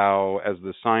example of how, as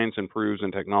the science improves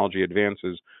and technology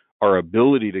advances, our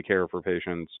ability to care for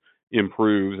patients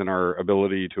improves and our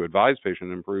ability to advise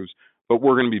patients improves. But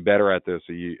we're going to be better at this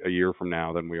a year from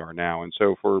now than we are now. And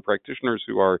so for practitioners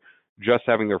who are just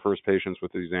having their first patients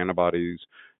with these antibodies,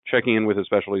 checking in with a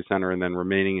specialty center and then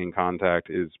remaining in contact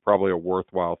is probably a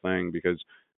worthwhile thing, because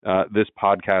this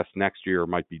podcast next year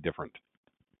might be different.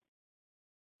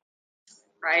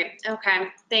 Right. Okay.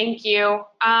 Thank you.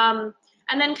 And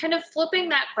then kind of flipping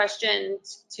that question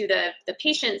to the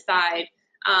patient side,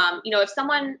 if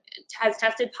someone has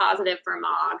tested positive for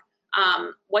MOG,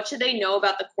 what should they know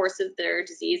about the course of their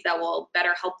disease that will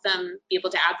better help them be able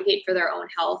to advocate for their own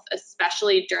health,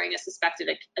 especially during a suspected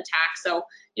attack? So,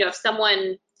 if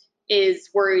someone is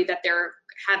worried that they're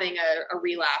having a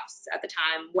relapse at the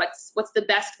time, what's the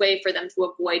best way for them to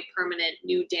avoid permanent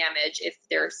new damage if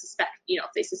they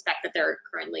suspect that they're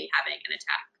currently having an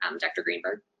attack? Dr.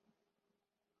 Greenberg.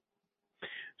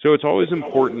 So it's always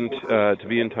important to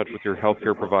be in touch with your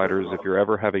healthcare providers if you're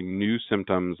ever having new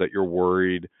symptoms that you're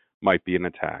worried might be an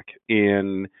attack.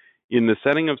 And in the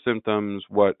setting of symptoms,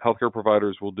 what healthcare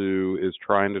providers will do is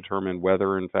try and determine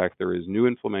whether, in fact, there is new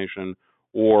inflammation,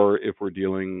 or if we're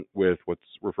dealing with what's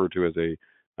referred to as a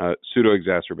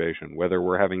pseudo-exacerbation, whether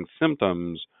we're having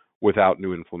symptoms without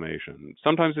new inflammation.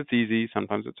 Sometimes it's easy,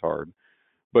 sometimes it's hard.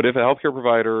 But if a healthcare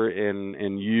provider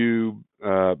and you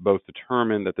both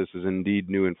determine that this is indeed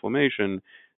new inflammation,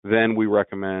 then we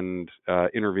recommend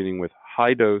intervening with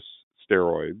high-dose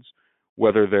steroids.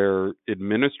 Whether they're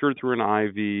administered through an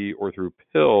IV or through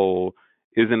pill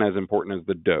isn't as important as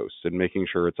the dose, and making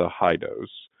sure it's a high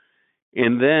dose.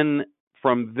 And then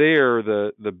from there,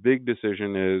 the big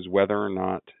decision is whether or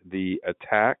not the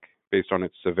attack, based on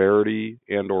its severity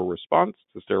and or response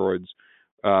to steroids,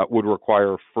 would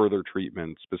require further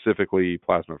treatment, specifically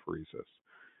plasmapheresis.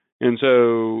 And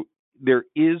so there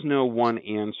is no one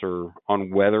answer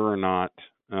on whether or not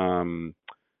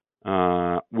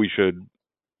we should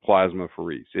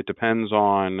plasmapherese. It depends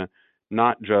on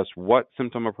not just what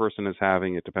symptom a person is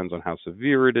having, it depends on how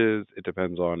severe it is, it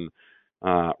depends on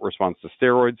response to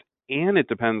steroids, and it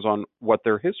depends on what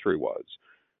their history was.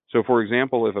 So, for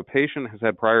example, if a patient has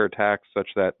had prior attacks such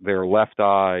that their left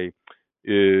eye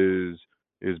is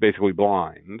basically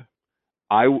blind,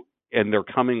 and they're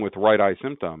coming with right eye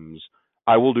symptoms,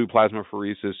 I will do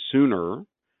plasmapheresis sooner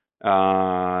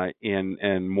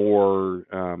and more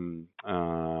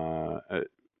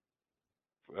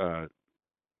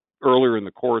earlier in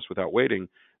the course without waiting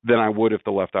than I would if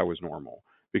the left eye was normal,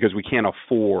 because we can't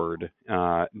afford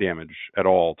damage at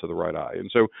all to the right eye.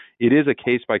 And so it is a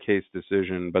case-by-case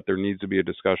decision, but there needs to be a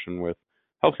discussion with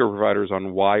healthcare providers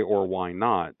on why or why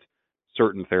not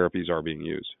certain therapies are being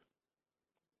used.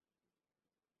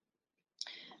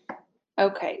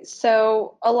 Okay,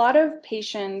 so a lot of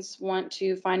patients want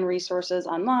to find resources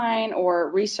online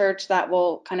or research that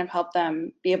will kind of help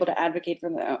them be able to advocate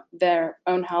for their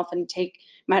own health and take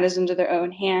matters into their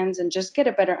own hands and just get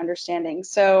a better understanding.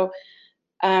 So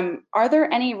are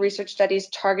there any research studies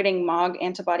targeting MOG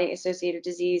antibody-associated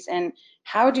disease, and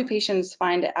how do patients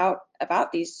find out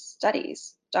about these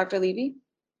studies? Dr. Levy?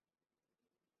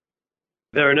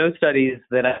 There are no studies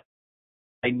that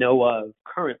I know of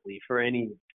currently for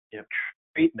any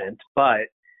treatment, but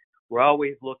we're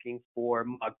always looking for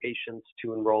MOG patients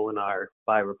to enroll in our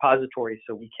biorepository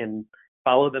so we can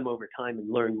follow them over time and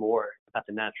learn more about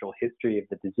the natural history of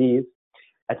the disease.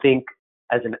 I think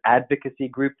as an advocacy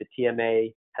group, the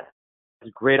TMA has a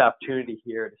great opportunity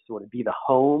here to sort of be the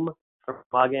home for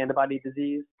MOG antibody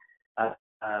disease,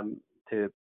 to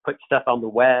put stuff on the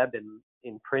web and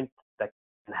in print that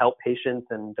can help patients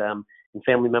and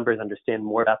family members understand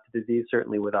more about the disease,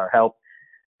 certainly with our help.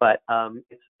 But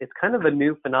it's kind of a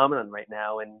new phenomenon right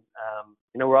now, and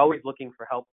we're always looking for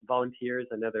help volunteers.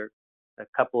 I know there are a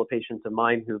couple of patients of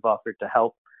mine who've offered to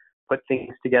help put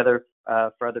things together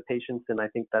for other patients, and I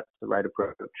think that's the right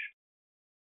approach.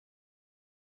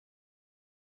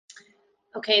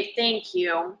 Okay, thank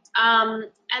you.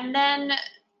 And then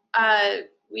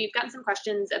we've gotten some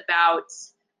questions about,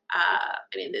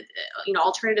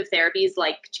 alternative therapies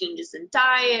like changes in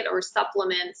diet or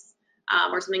supplements,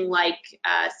 or something like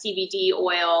CBD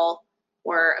oil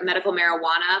or medical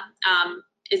marijuana.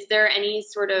 Is there any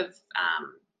sort of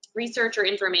research or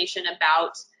information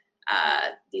about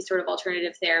these sort of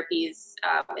alternative therapies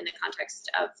in the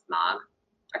context of MOG,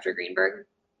 Dr. Greenberg?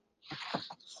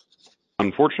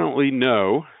 Unfortunately,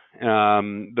 no.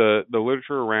 The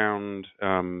literature around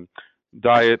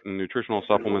diet and nutritional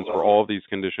supplements for all of these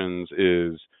conditions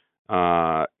is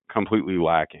completely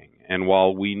lacking. And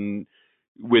while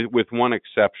with one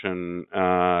exception,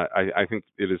 I think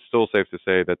it is still safe to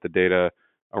say that the data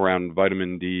around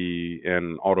vitamin D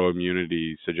and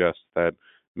autoimmunity suggests that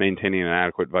maintaining an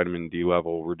adequate vitamin D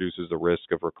level reduces the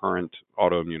risk of recurrent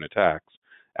autoimmune attacks.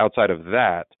 Outside of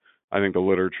that, I think the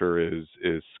literature is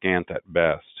scant at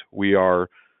best. We are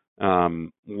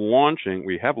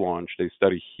we have launched a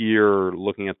study here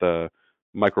looking at the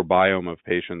microbiome of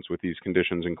patients with these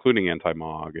conditions, including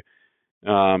anti-MOG,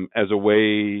 as a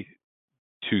way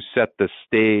to set the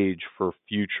stage for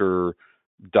future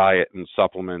diet and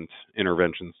supplement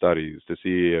intervention studies to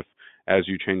see if, as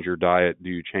you change your diet, do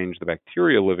you change the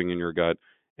bacteria living in your gut,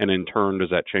 and in turn, does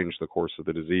that change the course of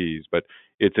the disease? But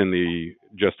it's in the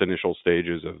just initial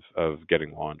stages of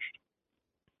getting launched.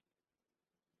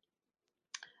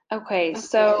 Okay,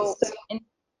 so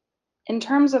in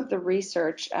terms of the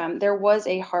research, there was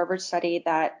a Harvard study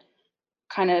that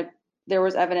there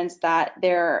was evidence that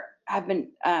there have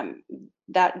been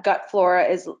that gut flora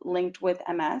is linked with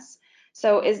MS.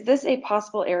 So is this a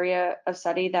possible area of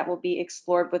study that will be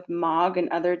explored with MOG and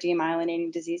other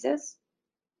demyelinating diseases?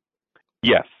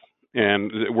 Yes,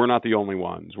 and we're not the only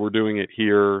ones. We're doing it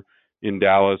here in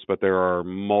Dallas, but there are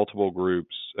multiple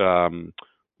groups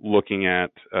looking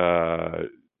at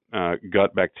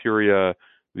gut bacteria.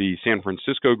 The San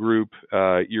Francisco group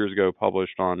years ago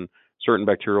published on certain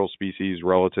bacterial species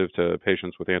relative to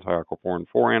patients with anti-aquaporin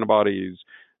 4 antibodies.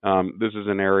 This is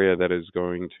an area that is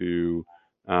going to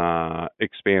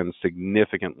expand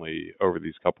significantly over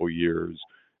these couple years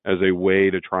as a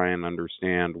way to try and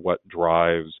understand what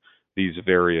drives these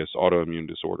various autoimmune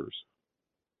disorders.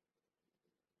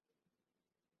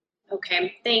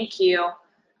 Okay, thank you.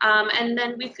 And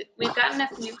then we've gotten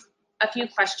a few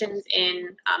questions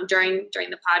in during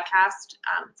the podcast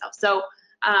itself. So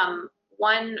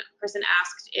one person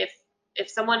asked if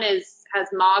someone has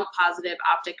MOG positive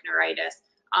optic neuritis,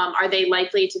 are they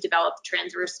likely to develop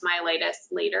transverse myelitis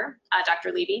later?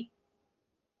 Dr. Levy?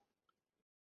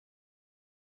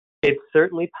 It's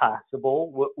certainly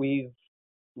possible. What we've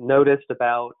noticed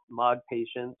about MOG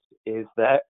patients is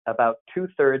that about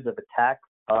 2/3 of attacks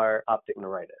are optic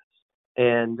neuritis,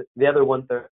 and the other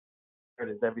 1/3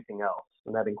 is everything else,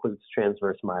 and that includes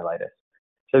transverse myelitis.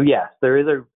 So yes, there is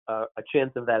a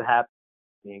chance of that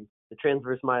happening. The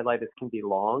transverse myelitis can be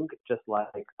long, just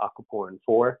like aquaporin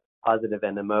 4 positive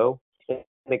NMO, and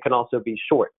it can also be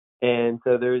short. And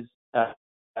so there's a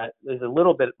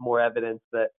little bit more evidence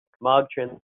that MOG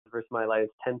transverse myelitis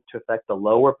tends to affect the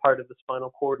lower part of the spinal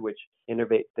cord, which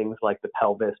innervate things like the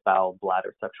pelvis, bowel,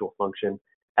 bladder, sexual function,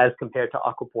 as compared to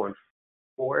aquaporin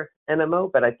 4 NMO.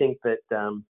 But I think that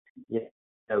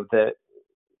that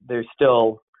there's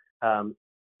still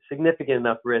significant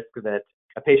enough risk that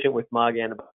a patient with MOG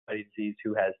antibody disease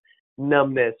who has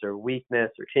numbness or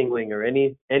weakness or tingling or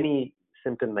any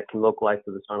symptom that can localize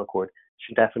to the spinal cord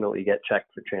should definitely get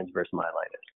checked for transverse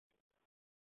myelitis.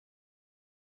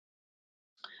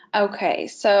 Okay,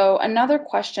 so another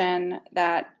question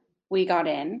that we got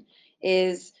in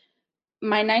is,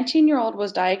 my 19-year-old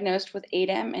was diagnosed with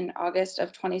ADEM in August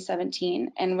of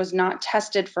 2017 and was not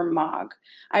tested for MOG.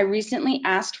 I recently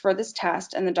asked for this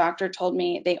test, and the doctor told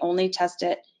me they only test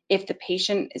it if the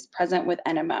patient is present with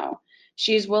NMO.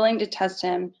 She is willing to test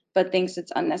him, but thinks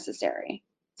it's unnecessary.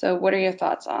 So what are your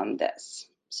thoughts on this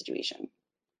situation?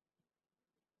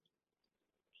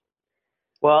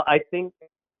 Well, I think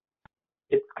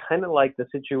it's kind of like the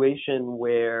situation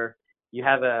where you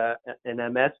have an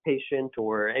MS patient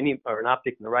or an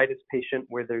optic neuritis patient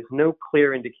where there's no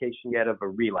clear indication yet of a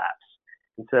relapse.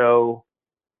 And so,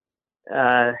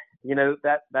 that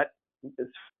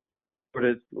sort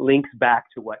of links back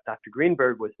to what Dr.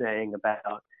 Greenberg was saying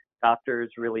about doctors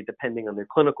really depending on their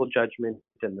clinical judgment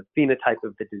and the phenotype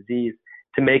of the disease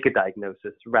to make a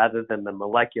diagnosis rather than the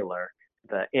molecular.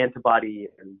 the antibody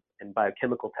and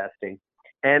biochemical testing.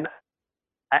 And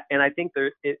I think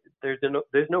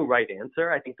there's no right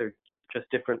answer. I think there's just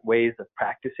different ways of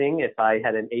practicing. If I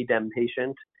had an ADEM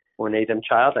patient or an ADEM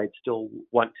child, I'd still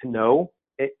want to know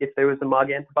if there was a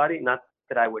MOG antibody, not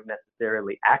that I would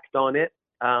necessarily act on it.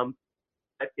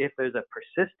 But if there's a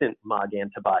persistent MOG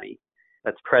antibody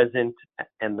that's present,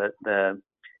 and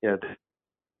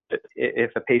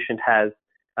if a patient has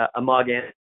a MOG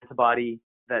antibody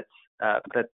that's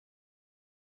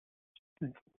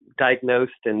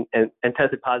diagnosed and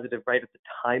tested positive right at the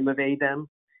time of ADEM,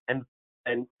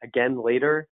 and again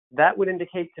later, that would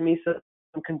indicate to me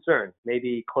some concern.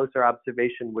 Maybe closer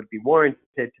observation would be warranted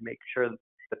to make sure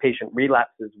the patient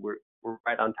relapses we're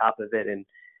right on top of it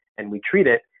and we treat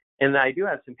it. And I do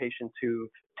have some patients who've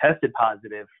tested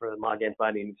positive for the MOG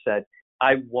antibody and said,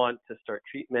 I want to start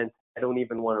treatment. I don't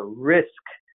even want to risk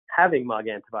having MOG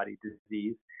antibody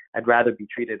disease. I'd rather be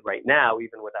treated right now,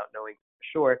 even without knowing for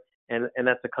sure. And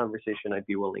that's a conversation I'd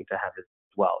be willing to have as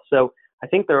well. So I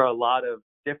think there are a lot of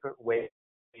different ways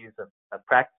of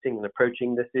practicing and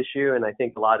approaching this issue. And I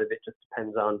think a lot of it just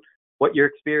depends on what your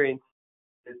experience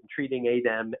is in treating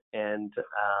ADEM and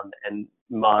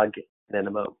MOG and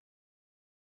NMO.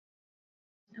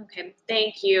 Okay,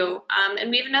 thank you. And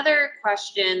we have another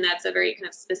question that's a very kind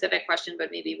of specific question,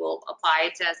 but maybe will apply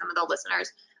to some of the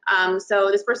listeners. So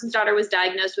this person's daughter was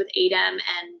diagnosed with ADEM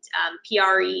and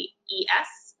PRES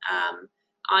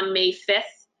on May 5th.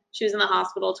 She was in the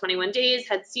hospital 21 days,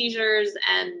 had seizures,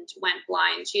 and went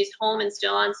blind. She's home and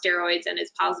still on steroids and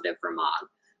is positive for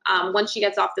MOG. Once she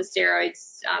gets off the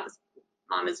steroids,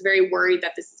 mom is very worried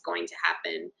that this is going to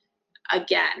happen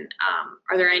again.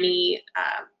 Are there any,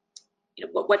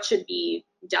 what should be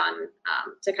done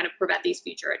to kind of prevent these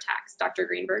future attacks? Dr.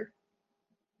 Greenberg?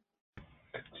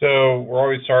 So we're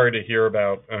always sorry to hear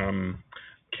about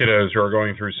kiddos who are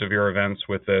going through severe events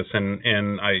with this,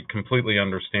 and I completely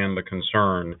understand the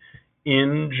concern.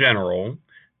 In general,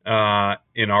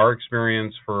 in our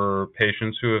experience for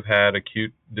patients who have had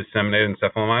acute disseminated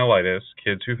encephalomyelitis,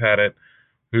 kids who've had it,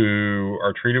 who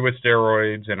are treated with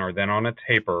steroids and are then on a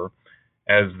taper,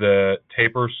 as the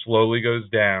taper slowly goes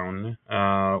down,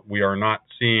 we are not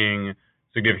seeing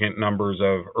significant numbers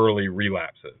of early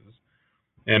relapses.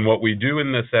 And what we do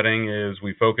in this setting is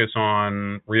we focus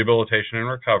on rehabilitation and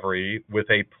recovery with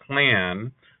a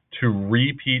plan to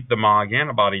repeat the MOG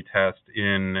antibody test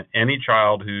in any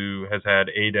child who has had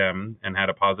ADEM and had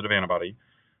a positive antibody.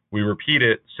 We repeat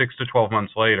it 6 to 12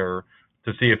 months later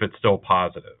to see if it's still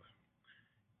positive.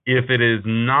 If it is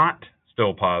not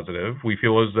still positive, we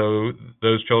feel as though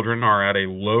those children are at a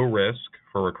low risk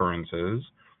for recurrences.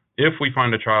 If we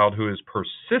find a child who is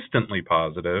persistently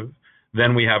positive,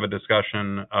 then we have a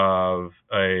discussion of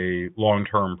a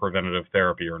long-term preventative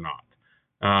therapy or not.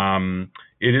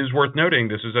 It is worth noting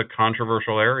this is a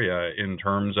controversial area in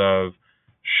terms of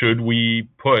should we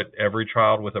put every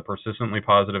child with a persistently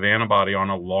positive antibody on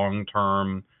a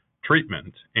long-term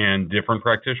treatment, and different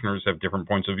practitioners have different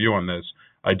points of view on this.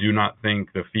 I do not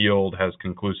think the field has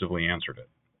conclusively answered it.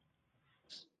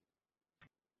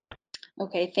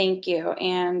 Okay, thank you.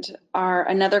 And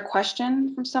another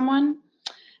question from someone.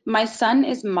 My son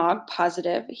is MOG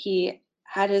positive. He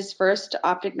had his first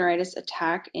optic neuritis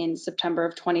attack in September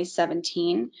of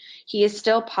 2017. He is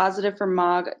still positive for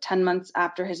MOG 10 months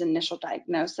after his initial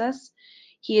diagnosis.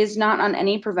 He is not on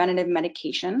any preventative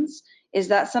medications. Is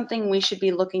that something we should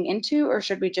be looking into, or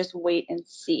should we just wait and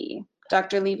see?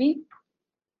 Dr. Levy?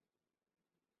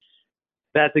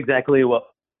 That's exactly what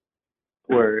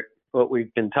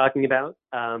we've been talking about.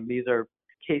 These are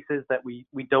cases that we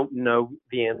don't know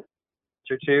the answer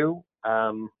to.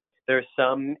 There's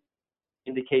some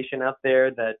indication out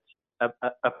there that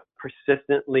a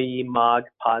persistently MOG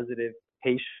positive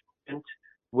patient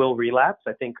will relapse.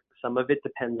 I think some of it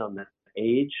depends on the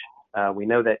age. We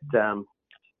know that some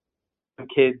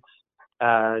kids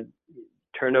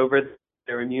turn over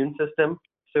their immune system,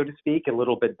 so to speak, a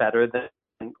little bit better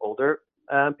than older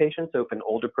patients. So if an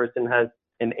older person has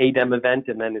an ADEM event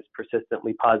and then is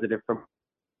persistently positive for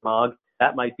MOG,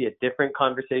 that might be a different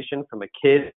conversation from a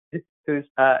kid who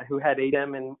had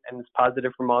ADEM and is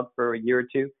positive for MOG for a year or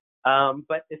two.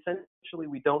 But essentially,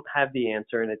 we don't have the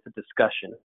answer, and it's a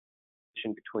discussion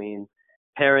between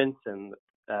parents and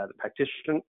the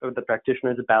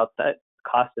practitioners about that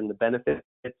cost and the benefits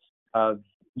of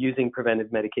using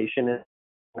preventive medication and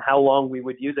how long we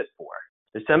would use it for.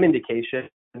 There's some indication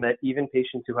that even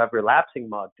patients who have relapsing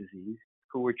MOG disease,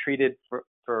 who were treated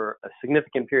for a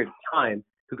significant period of time,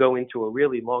 who go into a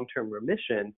really long-term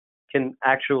remission, can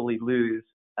actually lose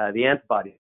the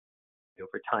antibody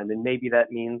over time. And maybe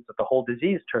that means that the whole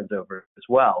disease turns over as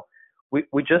well.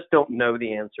 we just don't know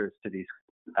the answers to these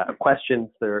questions.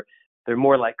 They're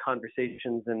more like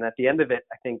conversations, and at the end of it,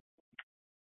 I think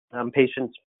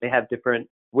patients may have different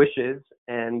wishes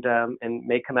and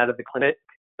may come out of the clinic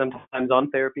sometimes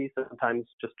on therapy, sometimes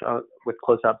just with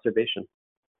close observation.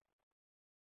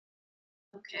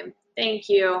 Okay, thank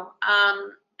you.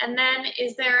 And then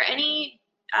is there any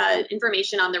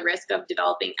information on the risk of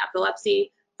developing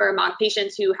epilepsy for MOG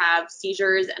patients who have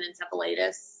seizures and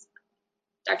encephalitis?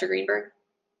 Dr. Greenberg?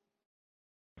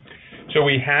 So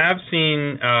we have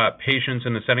seen patients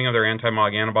in the setting of their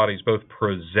anti-MOG antibodies both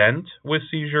present with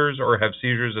seizures or have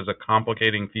seizures as a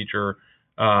complicating feature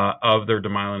of their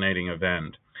demyelinating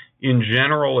event. In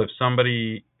general, if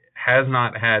somebody has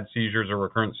not had seizures or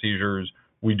recurrent seizures,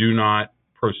 we do not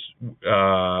put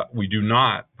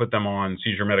them on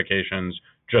seizure medications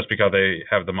just because they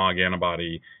have the MOG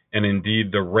antibody. And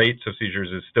indeed, the rates of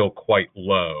seizures is still quite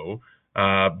low,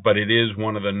 but it is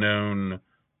one of the known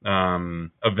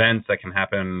events that can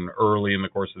happen early in the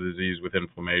course of the disease with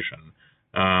inflammation.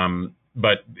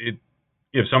 But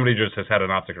if somebody just has had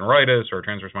an optic neuritis or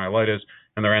transverse myelitis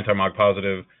and they're anti-MOG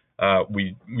positive,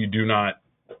 we do not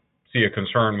see a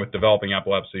concern with developing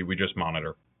epilepsy. We just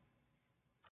monitor.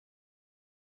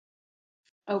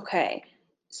 Okay,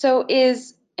 so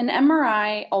is an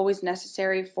MRI always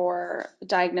necessary for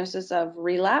diagnosis of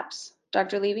relapse,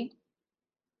 Dr. Levy?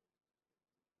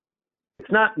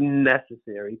 It's not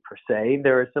necessary per se.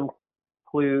 There are some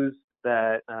clues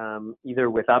that either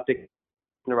with optic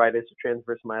neuritis or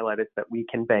transverse myelitis that we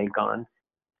can bank on.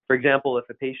 For example, if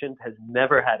a patient has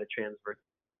never had a transverse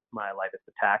myelitis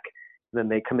attack, then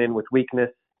they come in with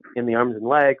weakness in the arms and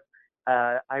legs,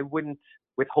 I wouldn't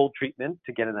withhold treatment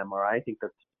to get an MRI. I think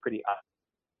that's a pretty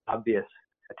obvious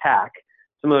attack.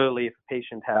 Similarly, if a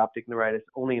patient had optic neuritis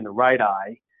only in the right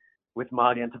eye with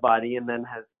MOG antibody and then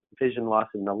has vision loss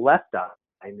in the left eye,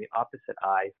 in the opposite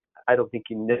eye, I don't think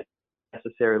you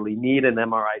necessarily need an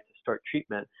MRI to start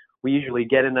treatment. We usually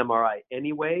get an MRI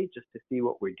anyway, just to see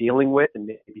what we're dealing with and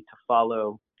maybe to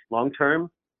follow long term.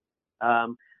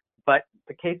 But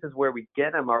the cases where we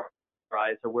get MRIs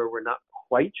are where we're not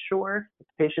quite sure if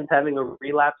the patient's having a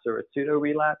relapse or a pseudo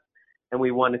relapse, and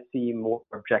we want to see more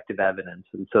objective evidence.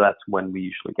 And so that's when we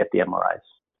usually get the MRIs.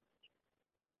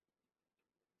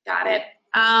 Got it.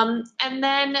 And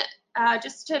then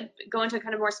just to go into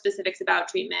kind of more specifics about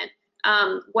treatment,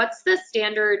 what's the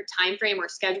standard time frame or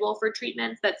schedule for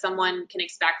treatments that someone can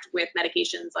expect with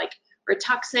medications like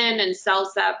Rituxan and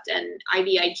Cellcept and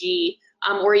IVIG,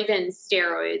 or even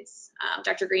steroids?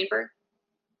 Dr. Greenberg?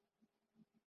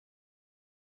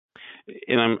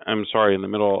 And I'm sorry, in the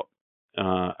middle,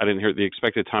 I didn't hear the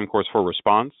expected time course for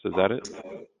response. Is that it?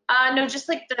 No, just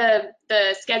like the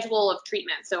schedule of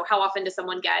treatment. So how often does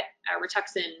someone get a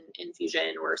Rituxan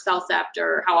infusion or Cellcept,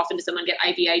 or how often does someone get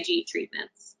IVIG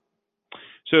treatments?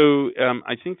 So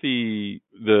I think the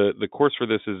course for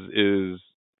this is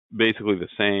basically the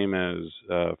same as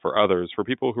for others. For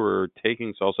people who are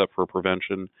taking Cellcept for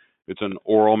prevention, it's an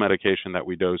oral medication that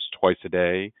we dose twice a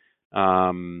day,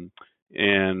 and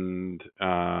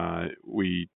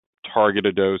we target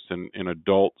a dose. In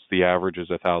adults, the average is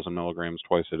 1,000 milligrams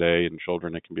twice a day. In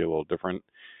children, it can be a little different.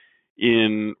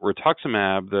 In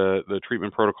rituximab, the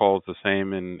treatment protocol is the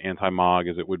same in anti-MOG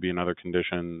as it would be in other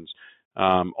conditions,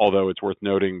 although it's worth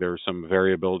noting there's some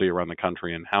variability around the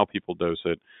country in how people dose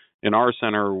it. In our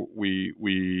center,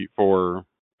 we for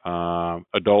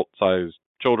adult-sized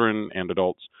children and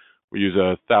adults, we use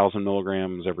 1,000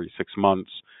 milligrams every 6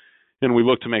 months. And we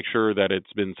look to make sure that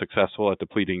it's been successful at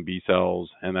depleting B cells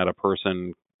and that a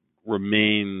person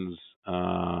remains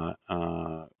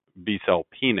B cell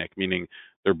penic, meaning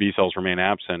their B cells remain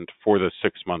absent for the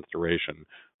 6-month duration.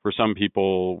 For some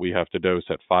people, we have to dose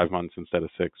at 5 months instead of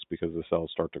 6 because the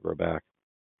cells start to grow back.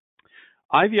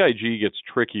 IVIG gets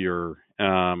trickier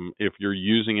if you're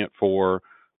using it for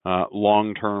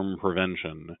long-term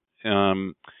prevention.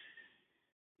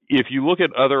 If you look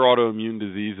at other autoimmune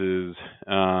diseases,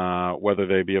 whether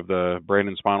they be of the brain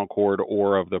and spinal cord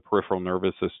or of the peripheral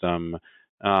nervous system,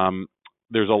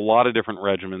 there's a lot of different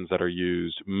regimens that are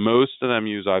used. Most of them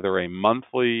use either a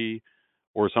monthly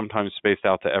or sometimes spaced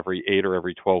out to every 8 or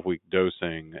every 12-week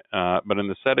dosing. But in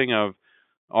the setting of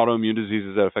autoimmune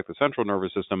diseases that affect the central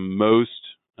nervous system,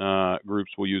 most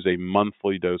groups will use a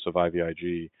monthly dose of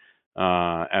IVIG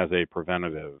as a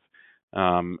preventative.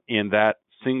 And that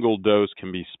single dose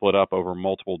can be split up over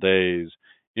multiple days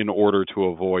in order to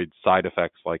avoid side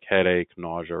effects like headache,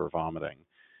 nausea, or vomiting.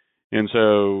 And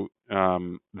so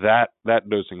that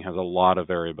dosing has a lot of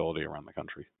variability around the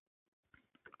country.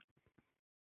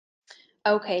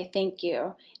 Okay, thank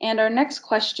you. And our next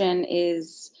question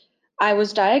is, I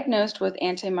was diagnosed with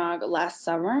anti-MOG last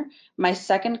summer. My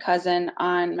second cousin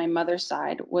on my mother's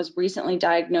side was recently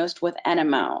diagnosed with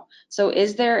NMO. So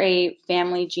is there a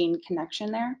family gene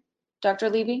connection there, Dr.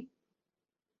 Levy?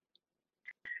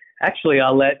 Actually,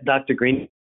 I'll let Dr.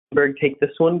 Greenberg take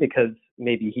this one because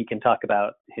maybe he can talk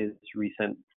about his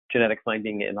recent genetic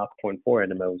finding in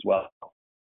aquaporin-4 NMO as well.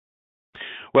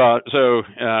 Well, so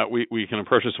we can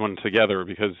approach this one together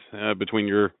because between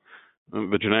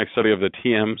the genetic study of the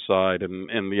TM side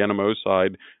and the NMO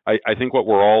side, I think what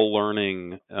we're all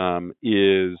learning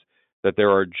is that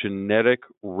there are genetic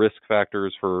risk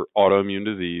factors for autoimmune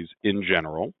disease in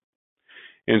general.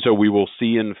 And so we will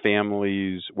see in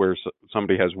families where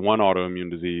somebody has one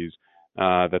autoimmune disease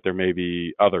that there may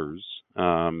be others,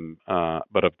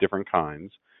 but of different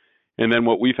kinds. And then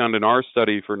what we found in our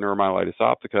study for neuromyelitis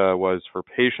optica was for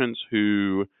patients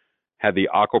who had the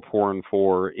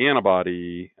aquaporin-4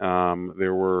 antibody,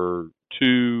 there were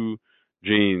two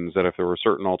genes that if there were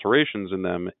certain alterations in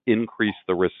them, increased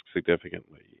the risk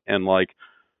significantly. And like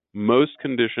most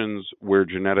conditions where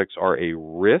genetics are a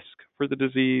risk for the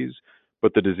disease,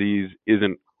 but the disease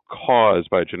isn't caused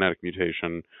by a genetic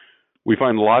mutation, we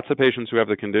find lots of patients who have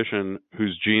the condition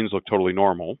whose genes look totally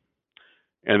normal.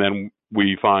 And then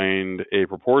we find a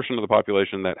proportion of the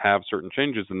population that have certain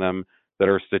changes in them that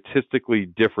are statistically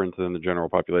different than the general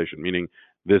population, meaning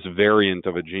this variant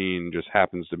of a gene just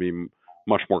happens to be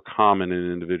much more common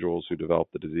in individuals who develop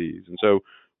the disease. And so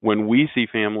when we see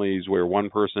families where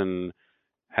one person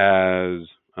has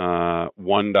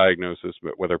one diagnosis,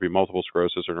 whether it be multiple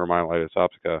sclerosis or neuromyelitis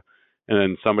optica, and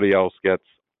then somebody else gets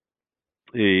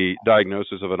a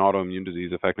diagnosis of an autoimmune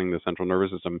disease affecting the central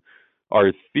nervous system,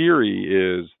 our theory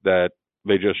is that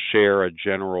they just share a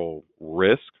general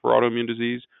risk for autoimmune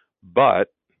disease,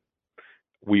 but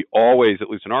we always, at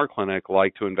least in our clinic,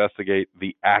 like to investigate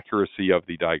the accuracy of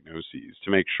the diagnoses to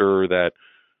make sure that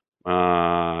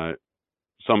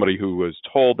somebody who was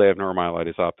told they have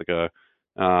neuromyelitis optica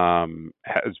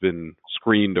has been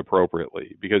screened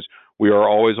appropriately, because we are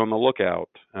always on the lookout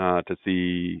to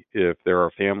see if there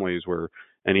are families where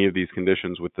any of these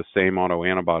conditions with the same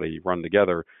autoantibody run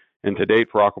together. And to date,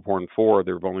 for aquaporin-4,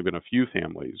 there have only been a few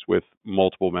families with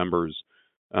multiple members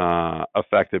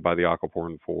affected by the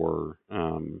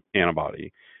aquaporin-4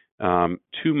 antibody.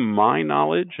 To my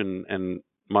knowledge, and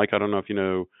Mike, I don't know if you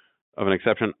know of an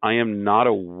exception, I am not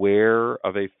aware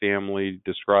of a family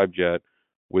described yet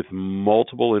with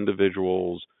multiple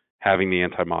individuals having the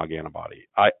anti-MOG antibody.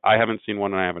 I haven't seen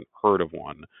one, and I haven't heard of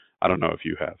one. I don't know if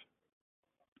you have.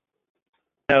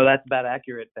 No, that's about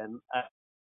accurate, Ben.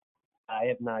 I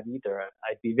have not either.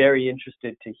 I'd be very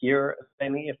interested to hear,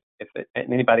 if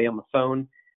anybody on the phone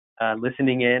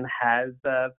listening in has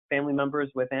family members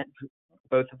with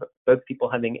both people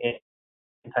having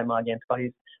anti-MOG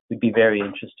antibodies. We'd be very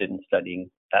interested in studying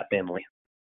that family.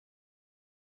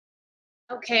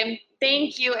 Okay,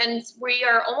 thank you. And we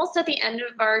are almost at the end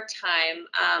of our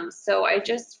time. So I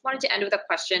just wanted to end with a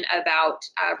question about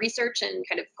research and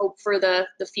kind of hope for the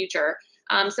future.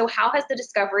 So how has the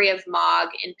discovery of MOG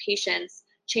in patients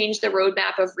changed the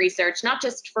roadmap of research, not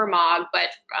just for MOG, but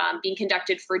being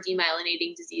conducted for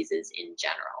demyelinating diseases in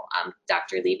general?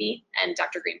 Dr. Levy and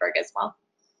Dr. Greenberg as well.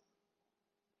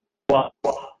 Well,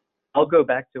 I'll go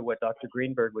back to what Dr.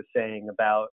 Greenberg was saying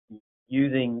about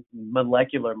using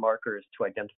molecular markers to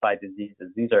identify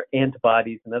diseases. These are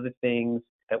antibodies and other things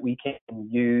that we can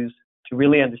use to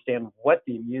really understand what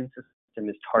the immune system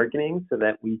is targeting, so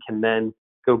that we can then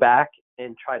go back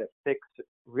and try to fix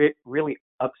really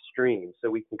upstream. So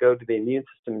we can go to the immune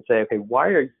system and say, okay, why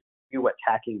are you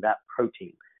attacking that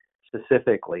protein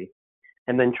specifically?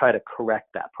 And then try to correct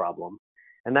that problem.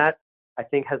 And that, I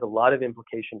think, has a lot of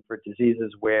implication for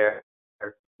diseases where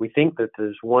we think that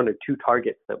there's one or two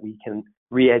targets that we can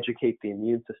re-educate the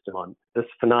immune system on. This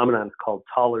phenomenon is called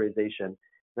tolerization. And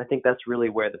I think that's really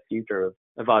where the future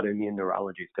of autoimmune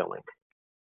neurology is going.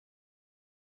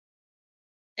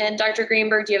 And Dr.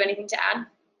 Greenberg, do you have anything to add?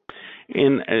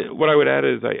 And what I would add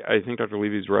is I think Dr.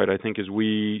 Levy's right. I think as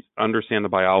we understand the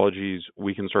biologies,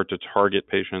 we can start to target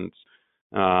patients'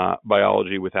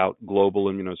 biology without global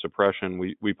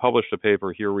immunosuppression. We published a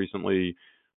paper here recently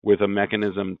with a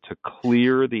mechanism to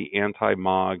clear the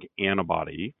anti-MOG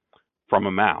antibody from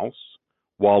a mouse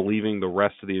while leaving the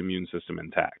rest of the immune system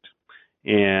intact.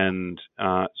 And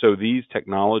so these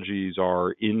technologies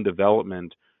are in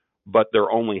development, but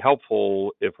they're only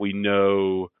helpful if we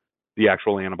know the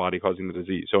actual antibody causing the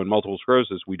disease. So in multiple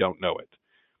sclerosis, we don't know it.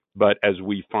 But as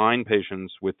we find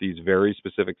patients with these very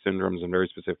specific syndromes and very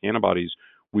specific antibodies,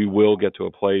 we will get to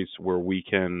a place where we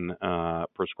can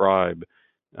prescribe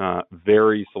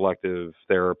very selective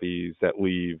therapies that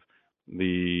leave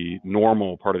the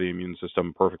normal part of the immune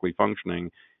system perfectly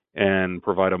functioning and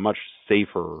provide a much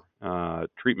safer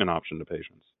treatment option to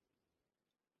patients.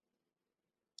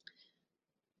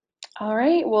 All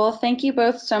right. Well, thank you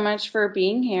both so much for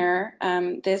being here.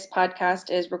 This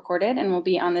podcast is recorded and will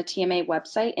be on the TMA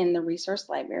website in the resource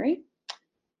library.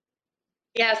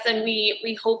 Yes, and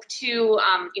we hope to,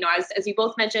 you know, as you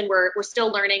both mentioned, we're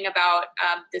still learning about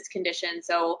this condition.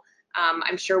 So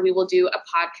I'm sure we will do a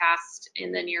podcast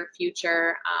in the near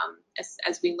future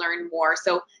as we learn more.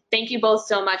 So thank you both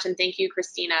so much, and thank you,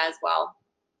 Christina, as well.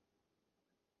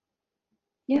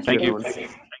 Yes, Thank you.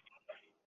 thanks.